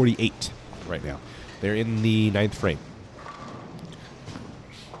 248 right now. They're in the 9th frame.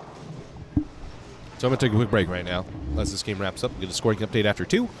 So I'm going to take a quick break right now as this game wraps up. We'll get a scoring update after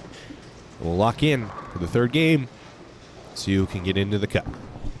 2. We'll lock in for the 3rd game so you can get into the cup.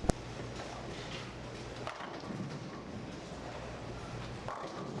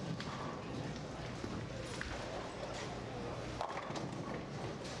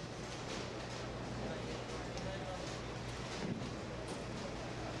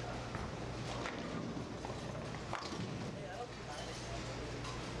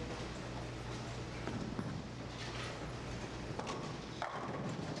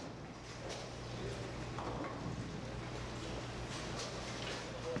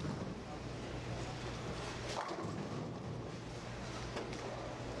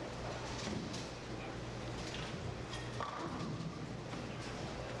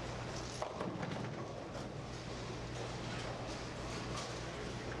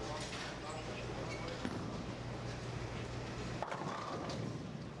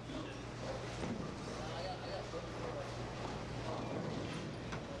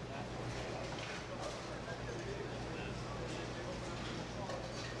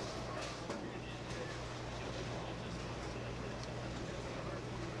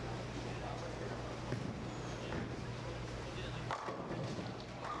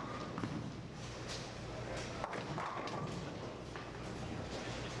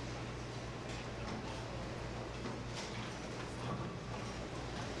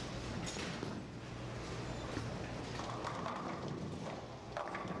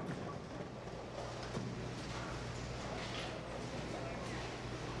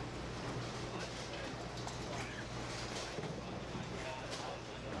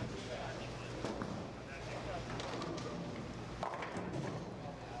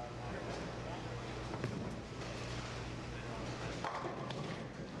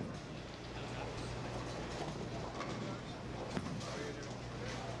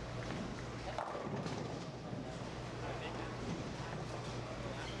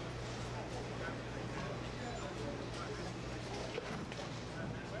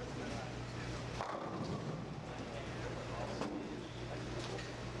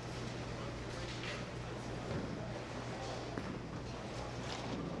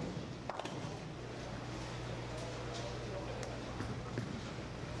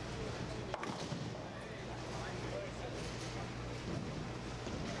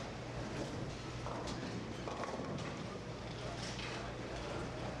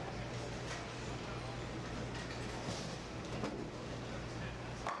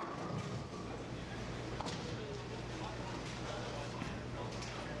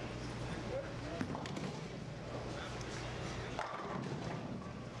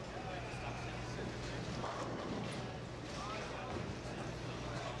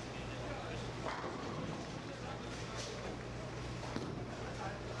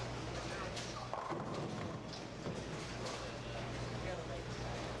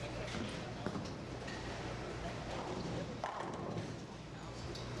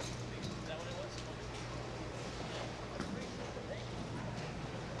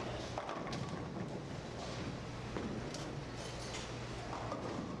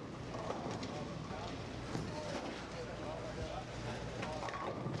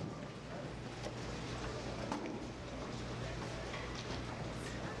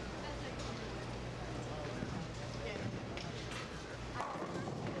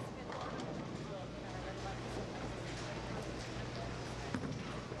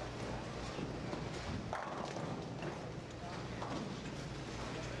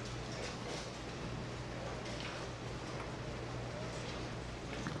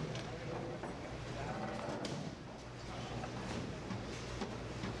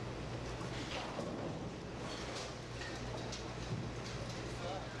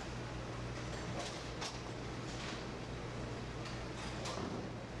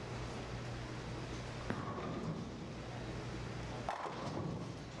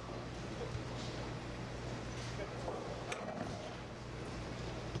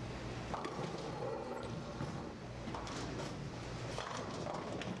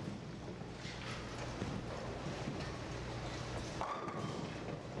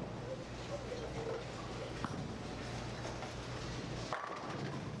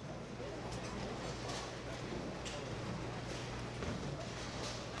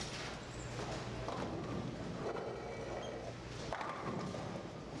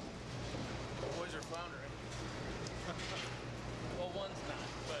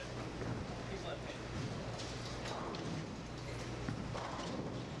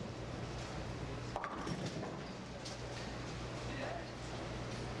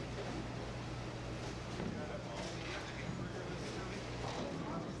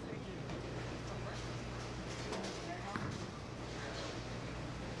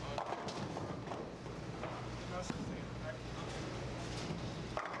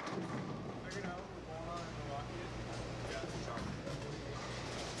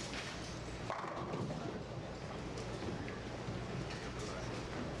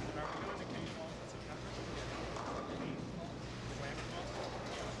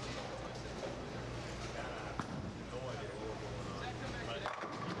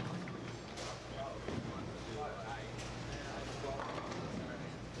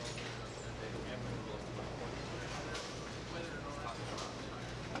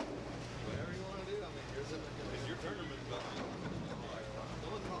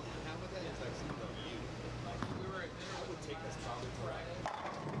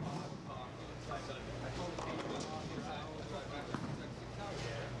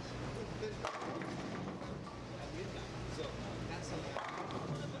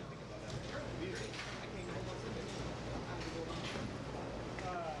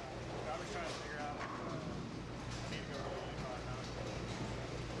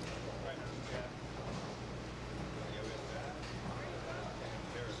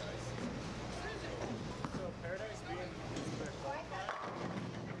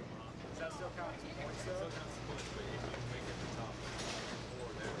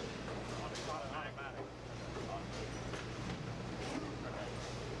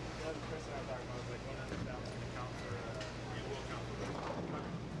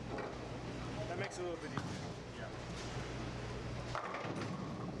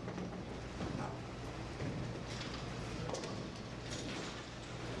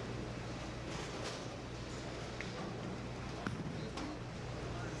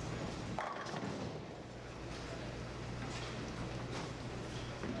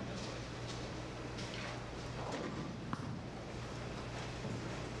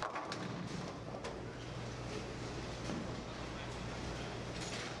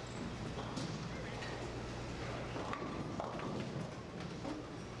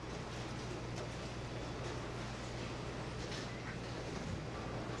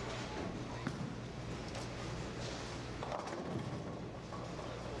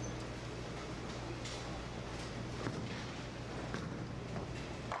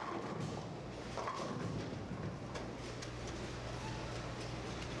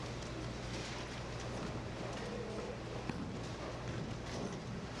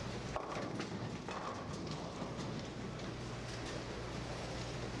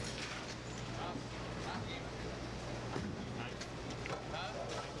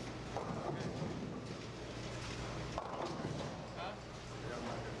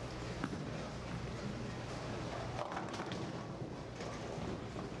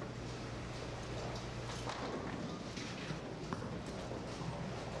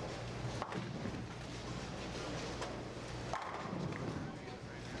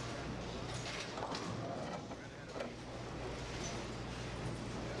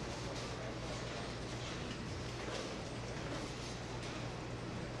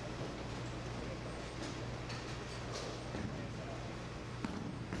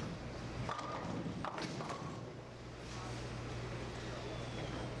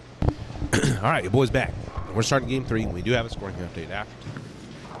 All right, your boys back. We're starting game 3. We do have a scoring update after.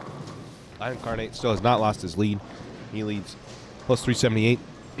 Lion Incarnate still has not lost his lead. He leads plus 378.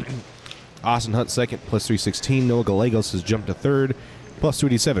 Austin Hunt second, plus 316. Noah Gallegos has jumped to third, plus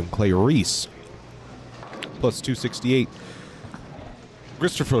 287. Clay Reese, plus 268.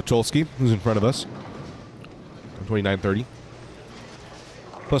 Christopher Otolsky, who's in front of us, 2930.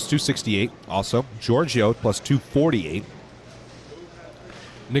 Plus 268 also. Giorgio, plus 248.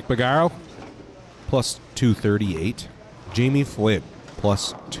 Nick Bagaro, plus 238. Jamie Flynn,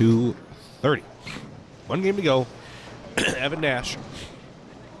 plus 230. One game to go. Evan Nash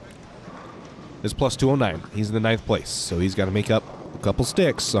is plus 209. He's in the 9th place, so he's got to make up a couple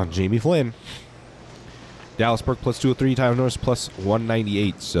sticks on Jamie Flynn. Dallas Burke, plus 203. Tyler Norris, plus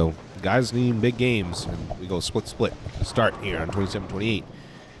 198. So guys need big games, and we go split to start here on 27-28.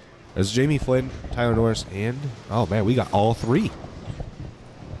 There's Jamie Flynn, Tyler Norris, and, oh man, we got all three.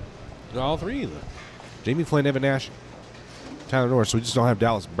 All three of them. Jamie Flynn, Evan Nash, Tyler Norris. So we just don't have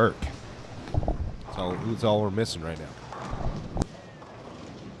Dallas Burke. That's all we're missing right now.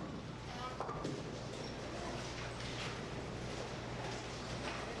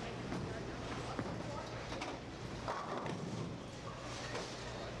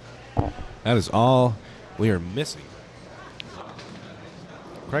 That is all we are missing.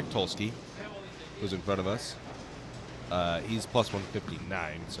 Craig Tolsky, who's in front of us. He's plus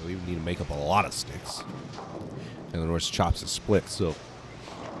 159, so we would need to make up a lot of sticks. And the Norris chops a split, so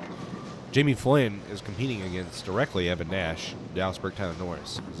Jamie Flynn is competing against directly Evan Nash, Dallas Burke, Tyler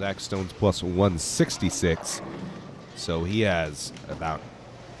Norris. Zach Stone's plus 166, so he has about,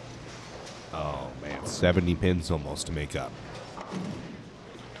 70 pins almost to make up.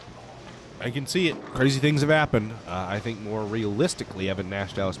 I can see it. Crazy things have happened. I think more realistically, Evan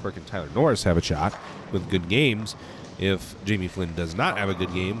Nash, Dallas Burke, and Tyler Norris have a shot with good games. If Jamie Flynn does not have a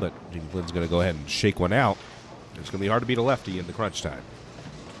good game, but Jamie Flynn's going to go ahead and shake one out, it's going to be hard to beat a lefty in the crunch time.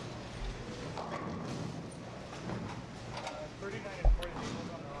 39 and 40, they rolled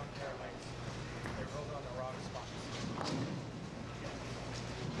on the wrong pair of legs. They rolled on the wrong spots.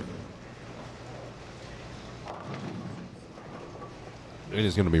 It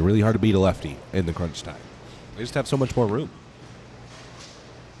is going to be really hard to beat a lefty in the crunch time. They just have so much more room.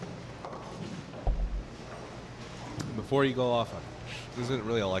 Before you go off on, this isn't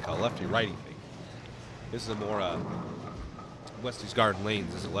really like a lefty-righty thing. This is a more Westy's Garden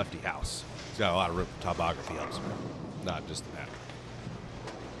Lanes is a lefty house. It's got a lot of room. Topography helps, not just that.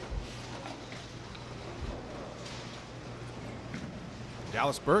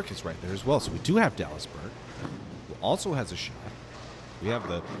 Dallas Burke is right there as well, so we do have Dallas Burke, who also has a shot. We have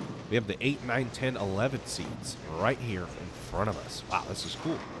the 8, 9, 10, 11 seeds right here in front of us. Wow, this is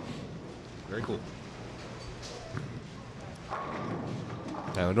cool. Very cool.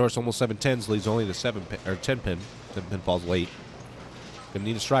 Tyler Norris almost 7-10s, leads only the 10 pin. 10 pin falls late. Gonna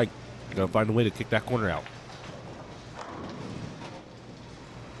need a strike. Gonna find a way to kick that corner out.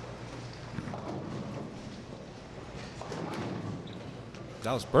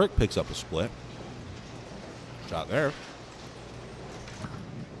 Dallas Burke picks up a split. Shot there.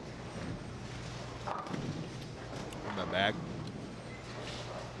 In my bag.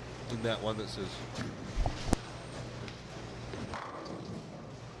 In that one that says.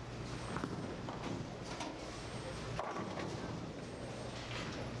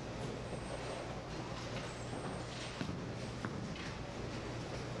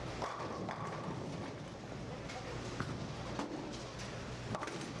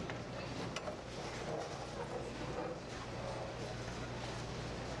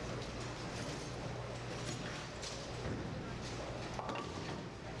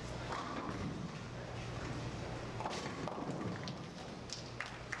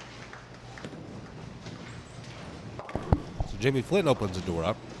 Jamie Flynn opens the door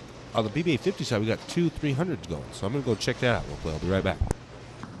up. On the PBA 50 side, we got 2 300s going. So I'm going to go check that out real quick. I'll be right back.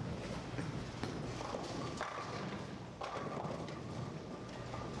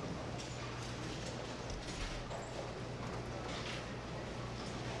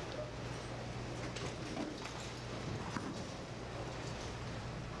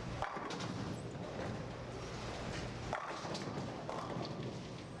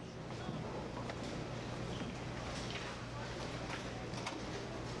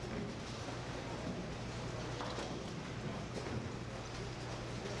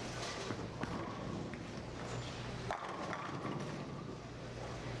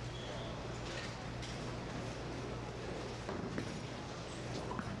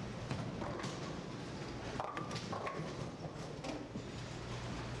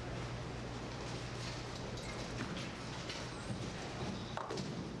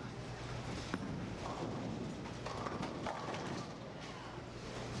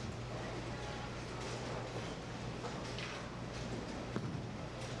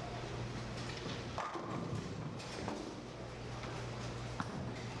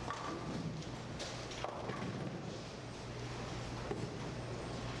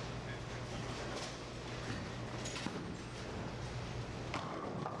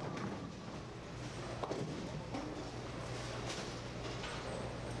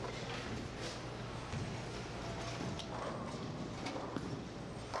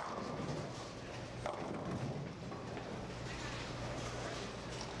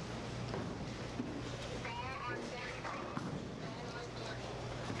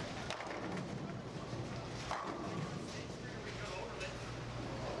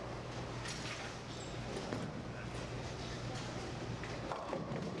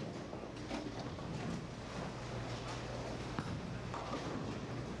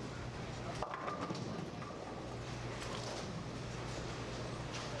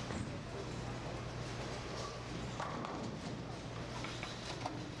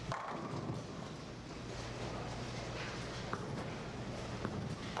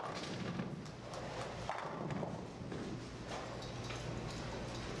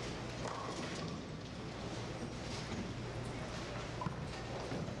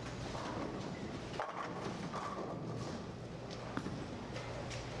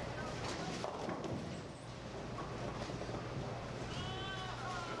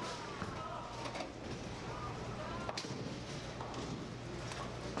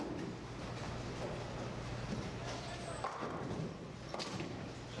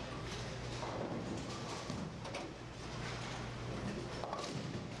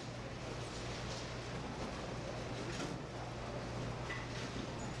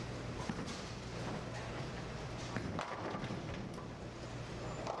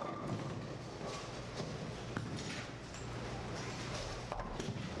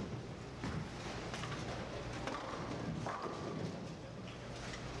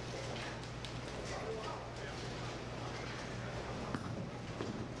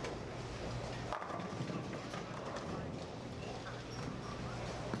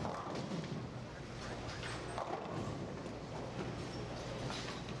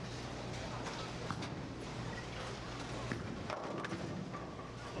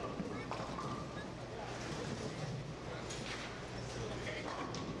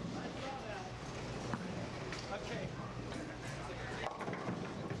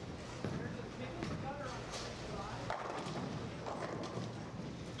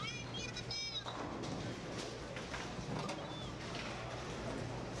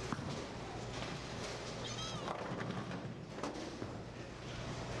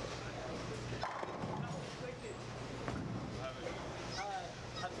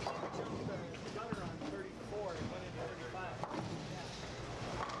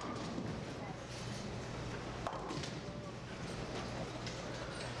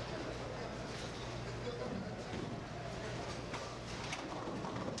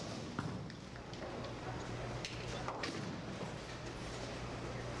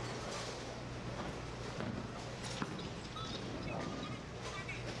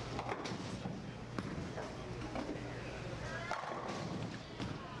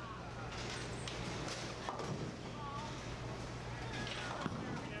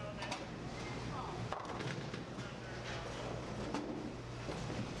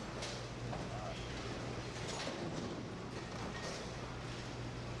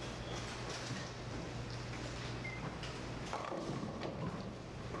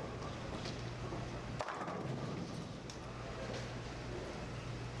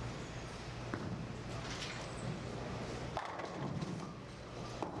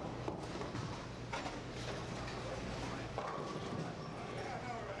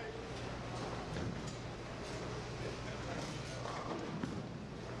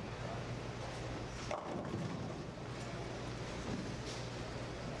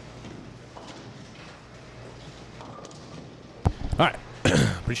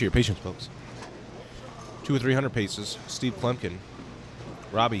 Appreciate your patience, folks. 200 or 300 paces. Steve Klemkin.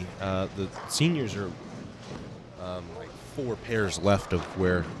 Robbie, the seniors are like 4 pairs left of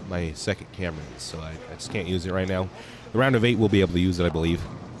where my second camera is, so I just can't use it right now. The round of 8 we'll be able to use it, I believe.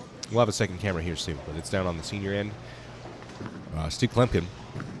 We'll have a second camera here soon, but it's down on the senior end. Steve Klemkin,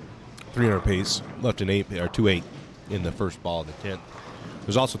 300 pace, left an 8 or 2-8 in the first ball of the 10th.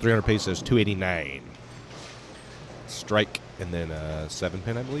 There's also 300 pace, there's 289. Strike and then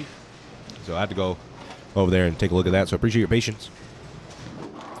 7-pin, I believe. So I had to go over there and take a look at that. So I appreciate your patience.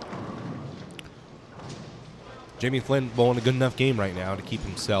 Jamie Flynn bowling a good enough game right now to keep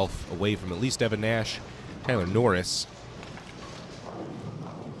himself away from at least Evan Nash, Tyler Norris.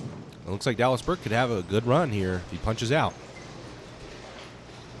 It looks like Dallas Burke could have a good run here if he punches out.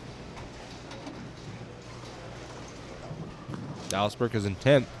 Dallas Burke is in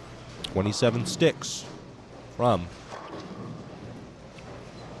 10th, 27 sticks from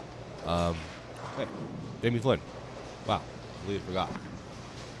hey, Jamie Flynn. Wow, I completely forgot.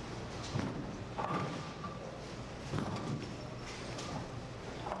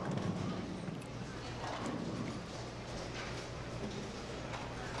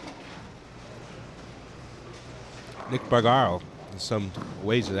 Nick Bargaro is some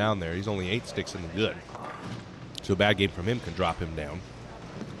ways down there. He's only 8 sticks in the good. So a bad game from him can drop him down.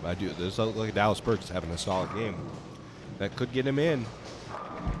 But this looks like Dallas Burke's having a solid game. That could get him in,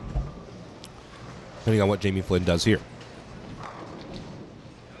 depending on what Jamie Flynn does here.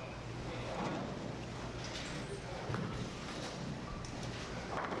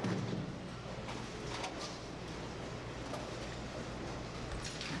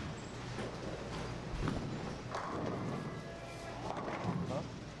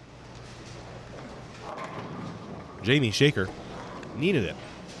 Jamie Shaker needed it.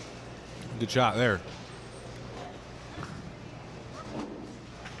 Good shot there.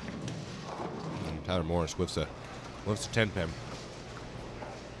 And Tyler Morris whiffs a 10-pin.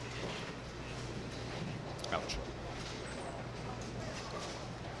 Ouch.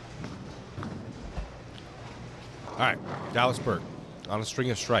 All right, Dallas Burke on a string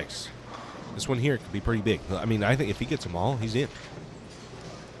of strikes. This one here could be pretty big. I mean, I think if he gets them all, he's in.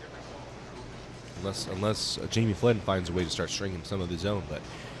 Unless Jamie Flynn finds a way to start stringing some of his own. But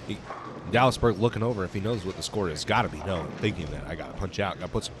Dallas Burke looking over, if he knows what the score is, got to be knowing, thinking that I got to punch out, got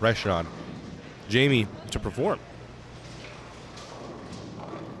to put some pressure on Jamie to perform.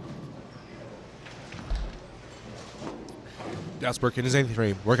 Dallas Burke in his 8th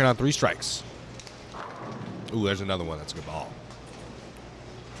frame, working on 3 strikes. Ooh, there's another one. That's a good ball.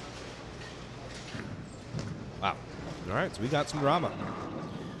 Wow. All right, so we got some drama.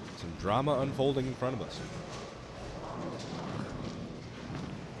 Some drama unfolding in front of us.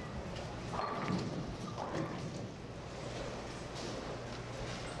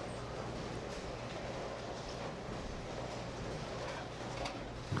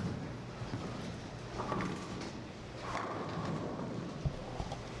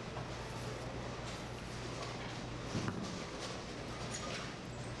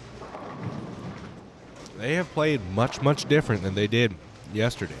 They have played much, much different than they did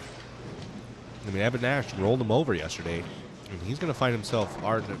yesterday. I mean, Evan Nash rolled him over yesterday, and he's going to find himself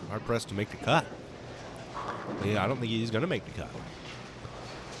hard pressed to make the cut. Yeah, I don't think he's going to make the cut.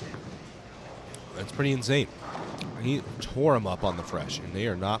 That's pretty insane. He tore him up on the fresh, and they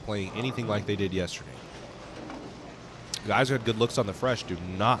are not playing anything like they did yesterday. Guys who had good looks on the fresh do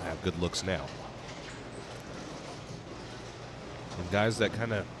not have good looks now. And guys that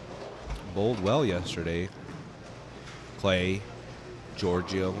kind of bowled well yesterday, Clay,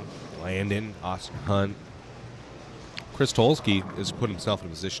 Giorgio, Landon, Austin Hunt. Chris Tolsky has put himself in a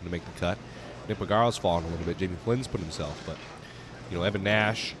position to make the cut. Nick Bagaro's fallen a little bit. Jamie Flynn's put himself, but you know, Evan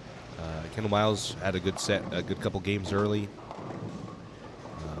Nash, Kendall Miles had a good couple games early.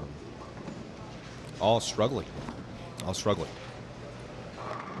 All struggling.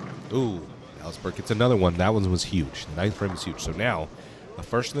 Ooh, Dallas Burke gets another one. That one was huge. The 9th frame was huge. So now, the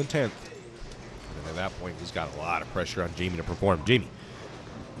 1st and the 10th. And at that point, he's got a lot of pressure on Jamie to perform. Jamie,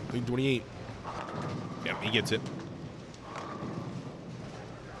 28. Yep, he gets it.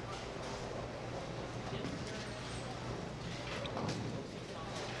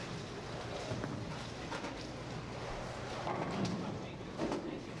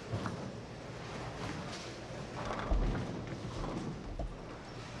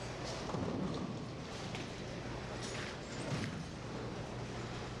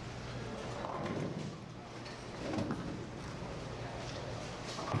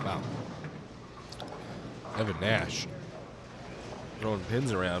 Wow. Evan Nash throwing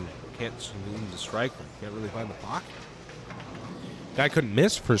pins around. Can't seem to strike them. Can't really find the pocket. Guy couldn't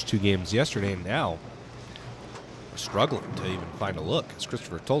miss first 2 games yesterday, and now we're struggling to even find a look. It's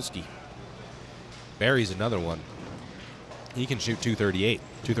Christopher Tulski. Barry's another one. He can shoot 238,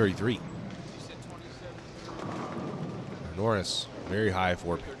 233. Norris, very high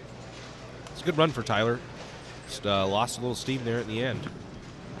for him. It's a good run for Tyler. Just lost a little steam there at the end.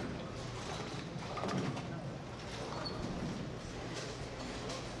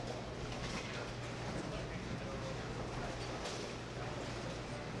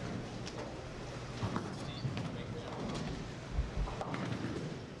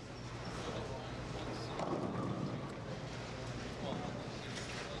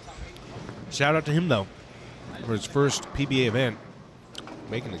 Shout out to him, though, for his first PBA event,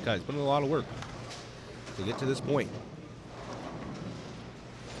 making the cut. He's put in a lot of work to get to this point.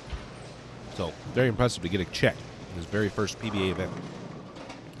 So, very impressive to get a check in his very first PBA event.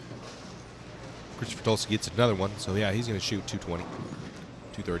 Christopher Tulsi gets another one, so yeah, he's going to shoot 220,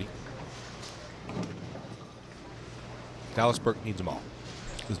 230. Dallas Burke needs them all,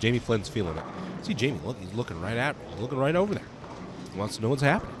 because Jamie Flynn's feeling it. See Jamie, look, he's looking right at me. He's looking right over there. He wants to know what's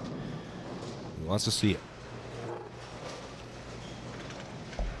happening. He wants to see it.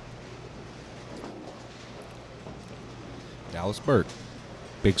 Dallas Burke,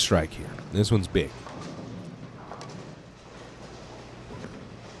 big strike here. This one's big.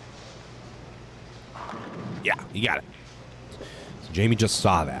 Yeah, he got it. So Jamie just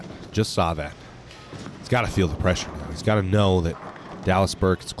saw that. Just saw that. He's got to feel the pressure now. He's got to know that Dallas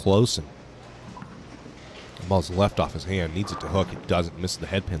Burke is close, and the ball's left off his hand. Needs it to hook. It doesn't. Misses the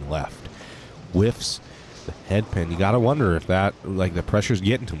head pin left. Whiffs the head pin. You got to wonder if that, like, the pressure's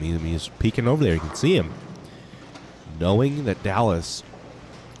getting to me. I mean, he's peeking over there. You can see him. Knowing that Dallas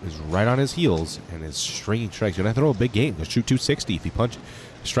is right on his heels and is stringing strikes. You're going to throw a big game. He'll shoot 260. If he punches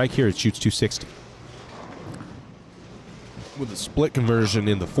a strike here, it shoots 260. With a split conversion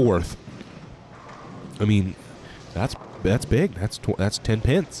in the fourth, I mean, that's big. That's 10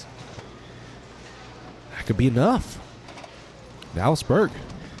 pins. That could be enough. Dallas Burke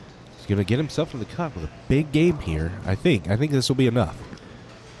is going to get himself in the cut with a big game here. I think this will be enough.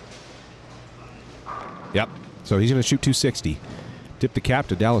 Yep. So he's going to shoot 260. Tip the cap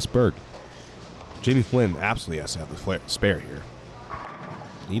to Dallas Burke. Jamie Flynn absolutely has to have the spare here.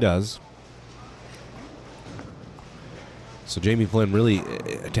 He does. So Jamie Flynn really,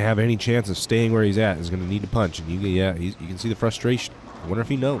 to have any chance of staying where he's at, is going to need to punch. And you can see the frustration. I wonder if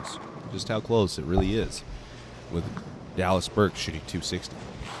he knows just how close it really is with Dallas Burke shooting 260.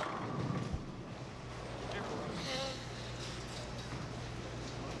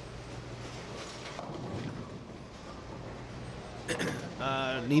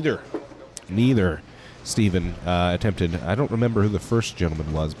 Neither Steven attempted. I don't remember who the first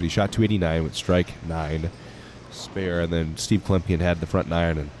gentleman was, but he shot 289 with strike 9 spare, and then Steve Klempian had the front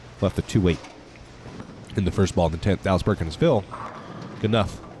 9 and left the 2-8 in the first ball in the 10th. Dallas Burke and his fill. Good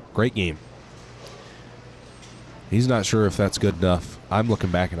enough. Great game. He's not sure if that's good enough. I'm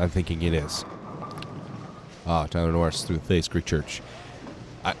looking back and I'm thinking it is. Tyler Norris through the face. Greek Church.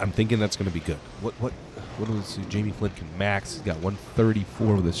 I'm thinking that's going to be good. What was Jamie Flynn can max? He's got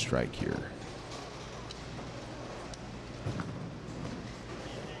 134 with a strike here.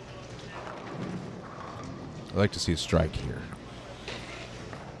 I'd like to see a strike here.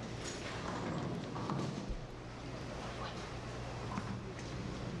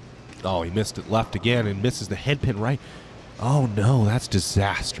 Oh, he missed it left again and misses the head pin right. Oh, no, that's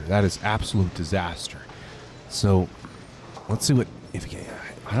disaster. That is absolute disaster. So, let's see what, if he,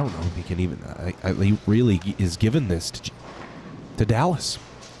 I don't know if he can even, he really is giving this to Dallas.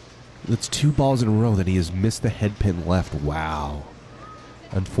 That's 2 balls in a row that he has missed the head pin left. Wow.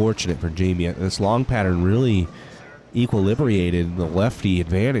 Unfortunate for Jamie. This long pattern really equilibrated the lefty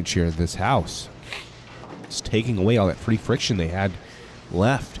advantage here in this house. It's taking away all that free friction they had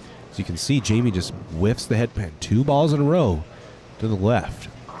left. As you can see, Jamie just whiffs the head pin. 2 balls in a row to the left.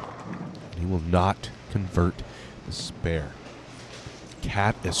 He will not convert the spare.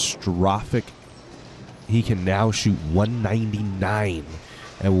 Catastrophic. He can now shoot 199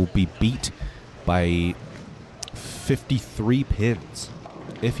 and will be beat by 53 pins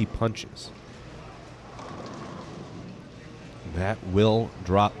if he punches. That will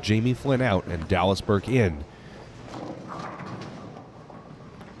drop Jamie Flynn out and Dallas Burke in.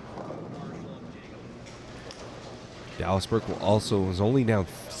 Dallas Burke will also is only down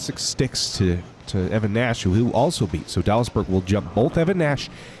 6 sticks to Evan Nash, who he will also beat. So Dallas Burke will jump both Evan Nash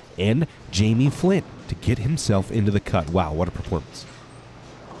and Jamie Flynn to get himself into the cut. Wow, what a performance.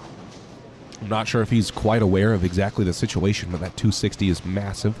 I'm not sure if he's quite aware of exactly the situation, but that 260 is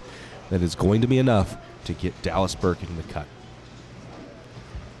massive. That is going to be enough to get Dallas Burke in the cut.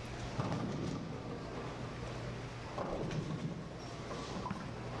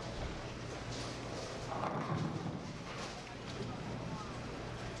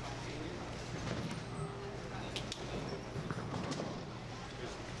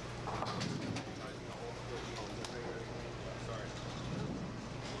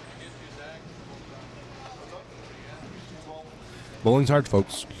 Bowling's hard,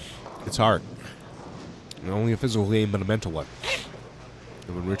 folks. It's hard. Not only a physical game, but a mental one.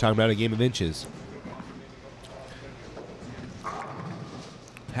 And when we're talking about a game of inches,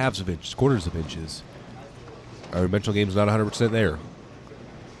 halves of inches, quarters of inches, our mental game's not 100% there.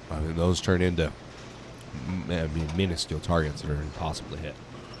 I mean, those turn into minuscule targets that are impossible to hit.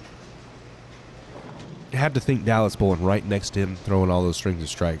 You had to think Dallas bowling right next to him, throwing all those strings of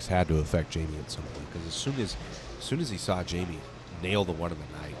strikes, had to affect Jamie at some point. Because as soon as he saw Jamie nail the one of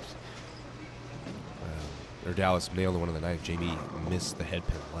the ninth, or Dallas nailed the one of the ninth, Jamie missed the head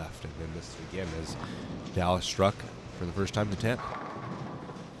pin left, and then missed it again as Dallas struck for the first time to 10.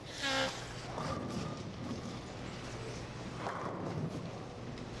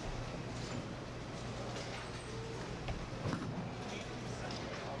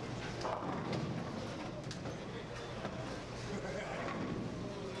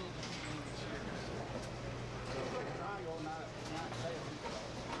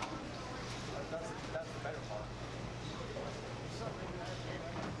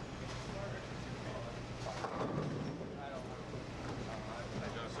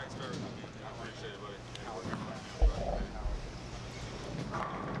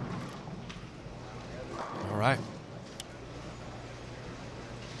 All right.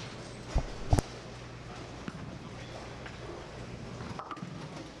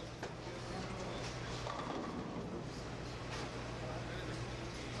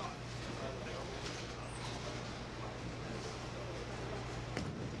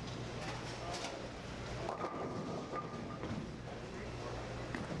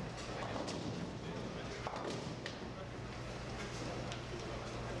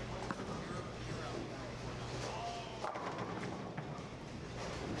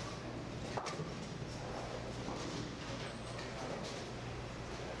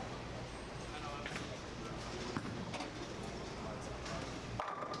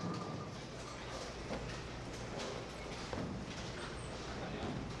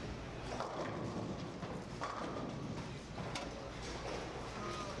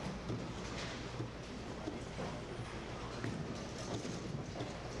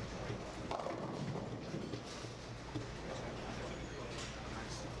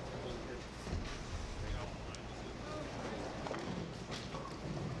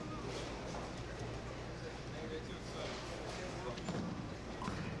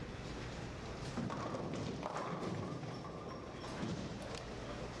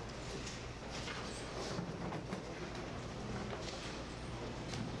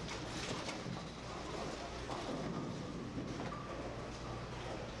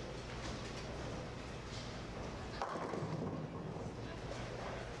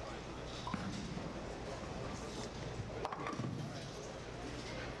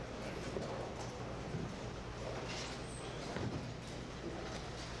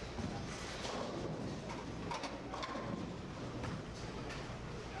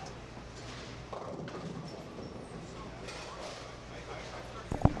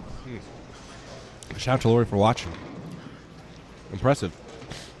 Shout out to Lori for watching. Impressive.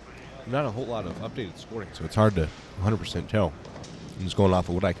 Not a whole lot of updated scoring, so it's hard to 100% tell. I'm just going off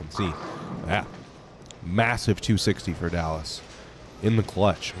of what I can see. Yeah. Massive 260 for Dallas. In the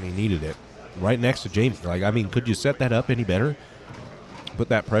clutch when he needed it. Right next to Jamie. Like, I mean, could you set that up any better? Put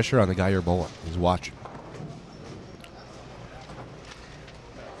that pressure on the guy you're bowling. He's watching.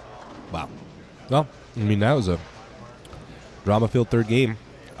 Wow. Well, I mean, that was a drama-filled third game.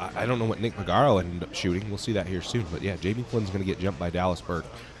 I don't know what Nick Magaro ended up shooting. We'll see that here soon. But, yeah, Jamie Flynn's going to get jumped by Dallas Burke.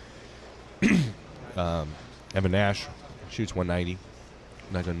 Evan Nash shoots 190.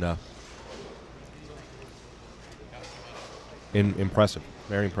 Not good enough. Impressive.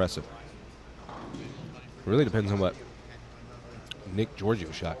 Very impressive. It really depends on what Nick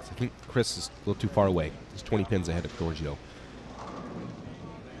Giorgio shot. I think Chris is a little too far away. He's 20 pins ahead of Giorgio.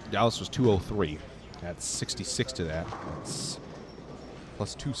 Dallas was 203. That's 66 to that. That's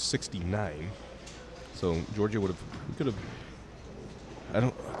plus 269. So Giorgio could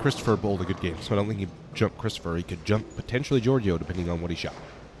have. Christopher bowled a good game, so I don't think he jumped Christopher. He could jump potentially Giorgio depending on what he shot.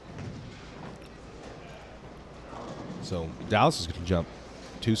 So Dallas is going to jump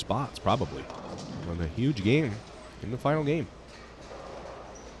 2 spots probably on a huge game in the final game.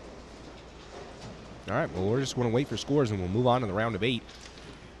 All right, well, we're just going to wait for scores, and we'll move on to the round of 8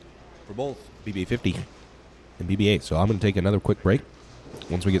 for both PBA 50 and PBA. So I'm going to take another quick break.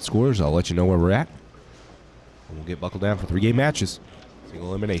 Once we get scores, I'll let you know where we're at. And we'll get buckled down for 3-game matches. Single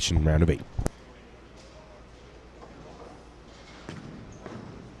elimination, round of 8.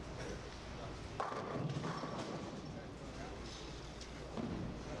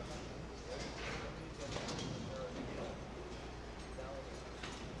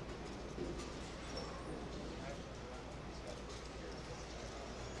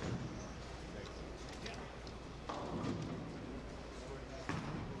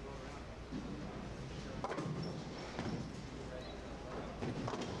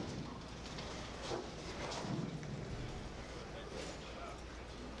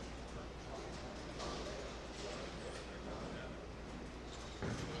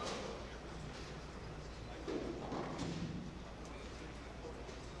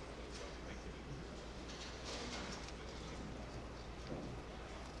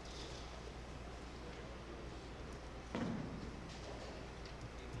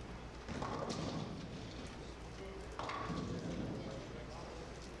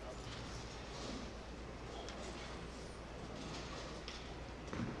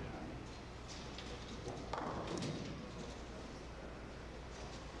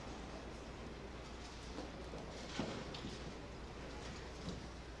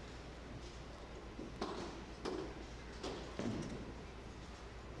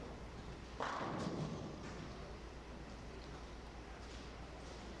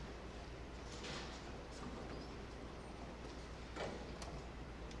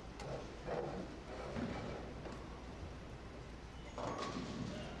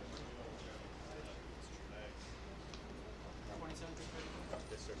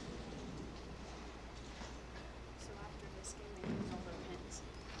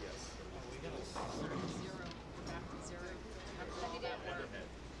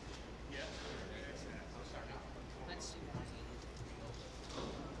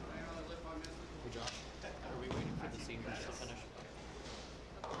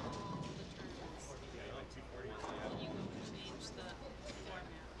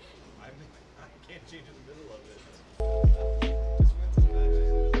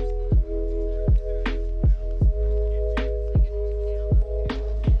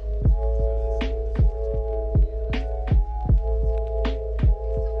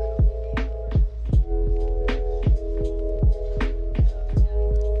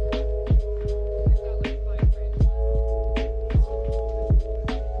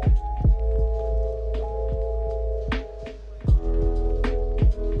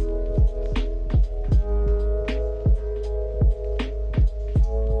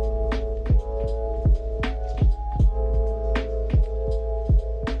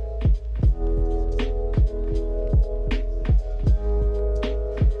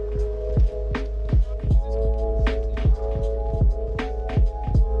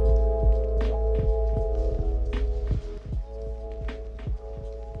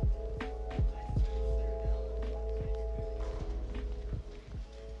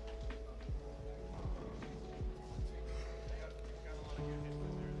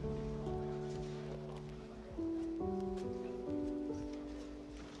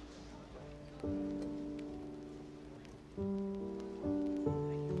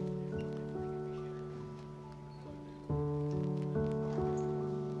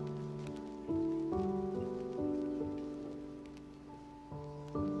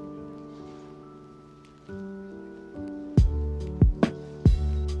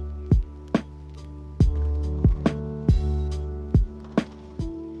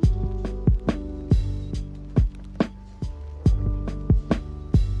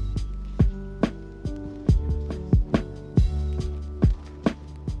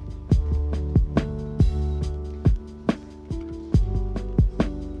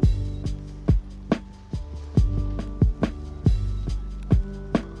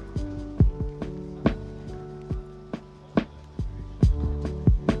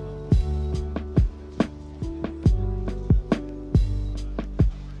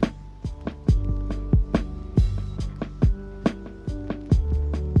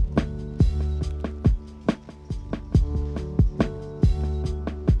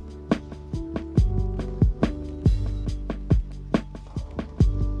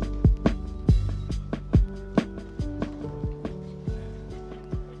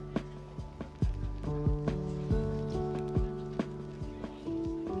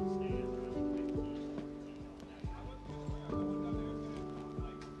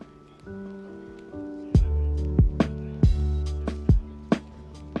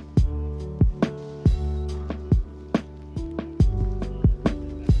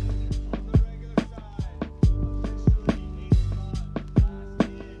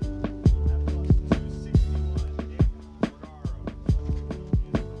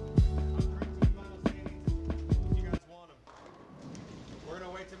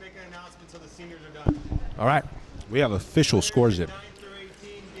 All right. We have official scores in.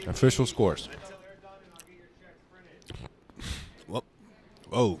 Official scores. Whoop.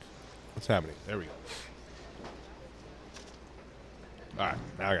 Whoa. What's happening? There we go. All right.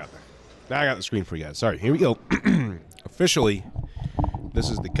 Now I got that. Now I got the screen for you guys. Sorry. Here we go. Officially, this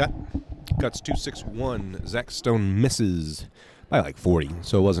is the cut. Cut's 261. Zach Stone misses by like 40,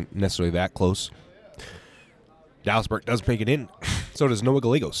 so it wasn't necessarily that close. Dallasburg does make it in. So does Noah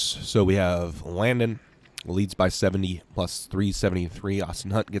Gallegos. So we have Landon leads by 70, plus 373.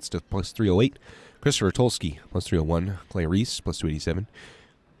 Austin Hunt gets to plus 308. Christopher Tolsky, plus 301. Clay Reese, plus 287.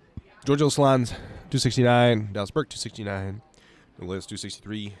 George Salons, 269. Dallasburg, 269. Liz,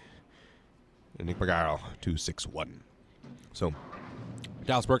 263. And Nick Bagaro, 261. So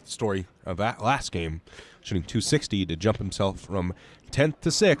Dallasburg, the story of that last game, shooting 260 to jump himself from 10th to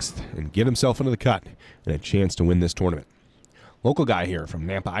 6th and get himself into the cut and a chance to win this tournament. Local guy here from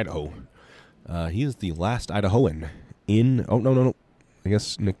Nampa, Idaho. He is the last Idahoan in... Oh, no. I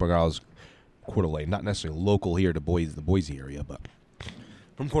guess Nick Bagaro's Coeur d'Alene. Not necessarily local here to the Boise area, but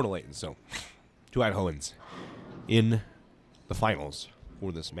from Coeur d'Alene. So 2 Idahoans in the finals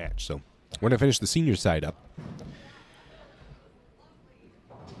for this match. So we're going to finish the senior side up.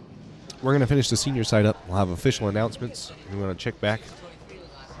 We're going to finish the senior side up. We'll have official announcements. We want to check back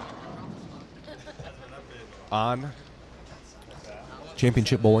on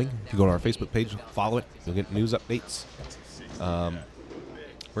Championship Bowling. If you go to our Facebook page, follow it. You'll get news updates.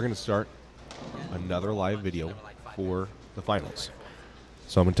 We're going to start another live video for the finals.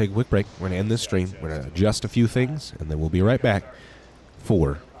 So I'm going to take a quick break. We're going to end this stream. We're going to adjust a few things, and then we'll be right back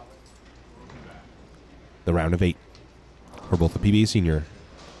for the round of 8 for both the PBA Senior,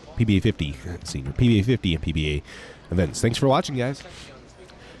 PBA 50 Senior, PBA 50, and PBA events. Thanks for watching, guys.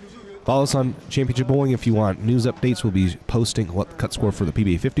 Follow us on Championship Bowling if you want news updates. We'll be posting what the cut score for the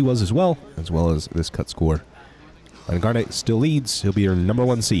PBA 50 was as well as this cut score. And Garnet still leads. He'll be your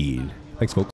 #1 seed. Thanks, folks.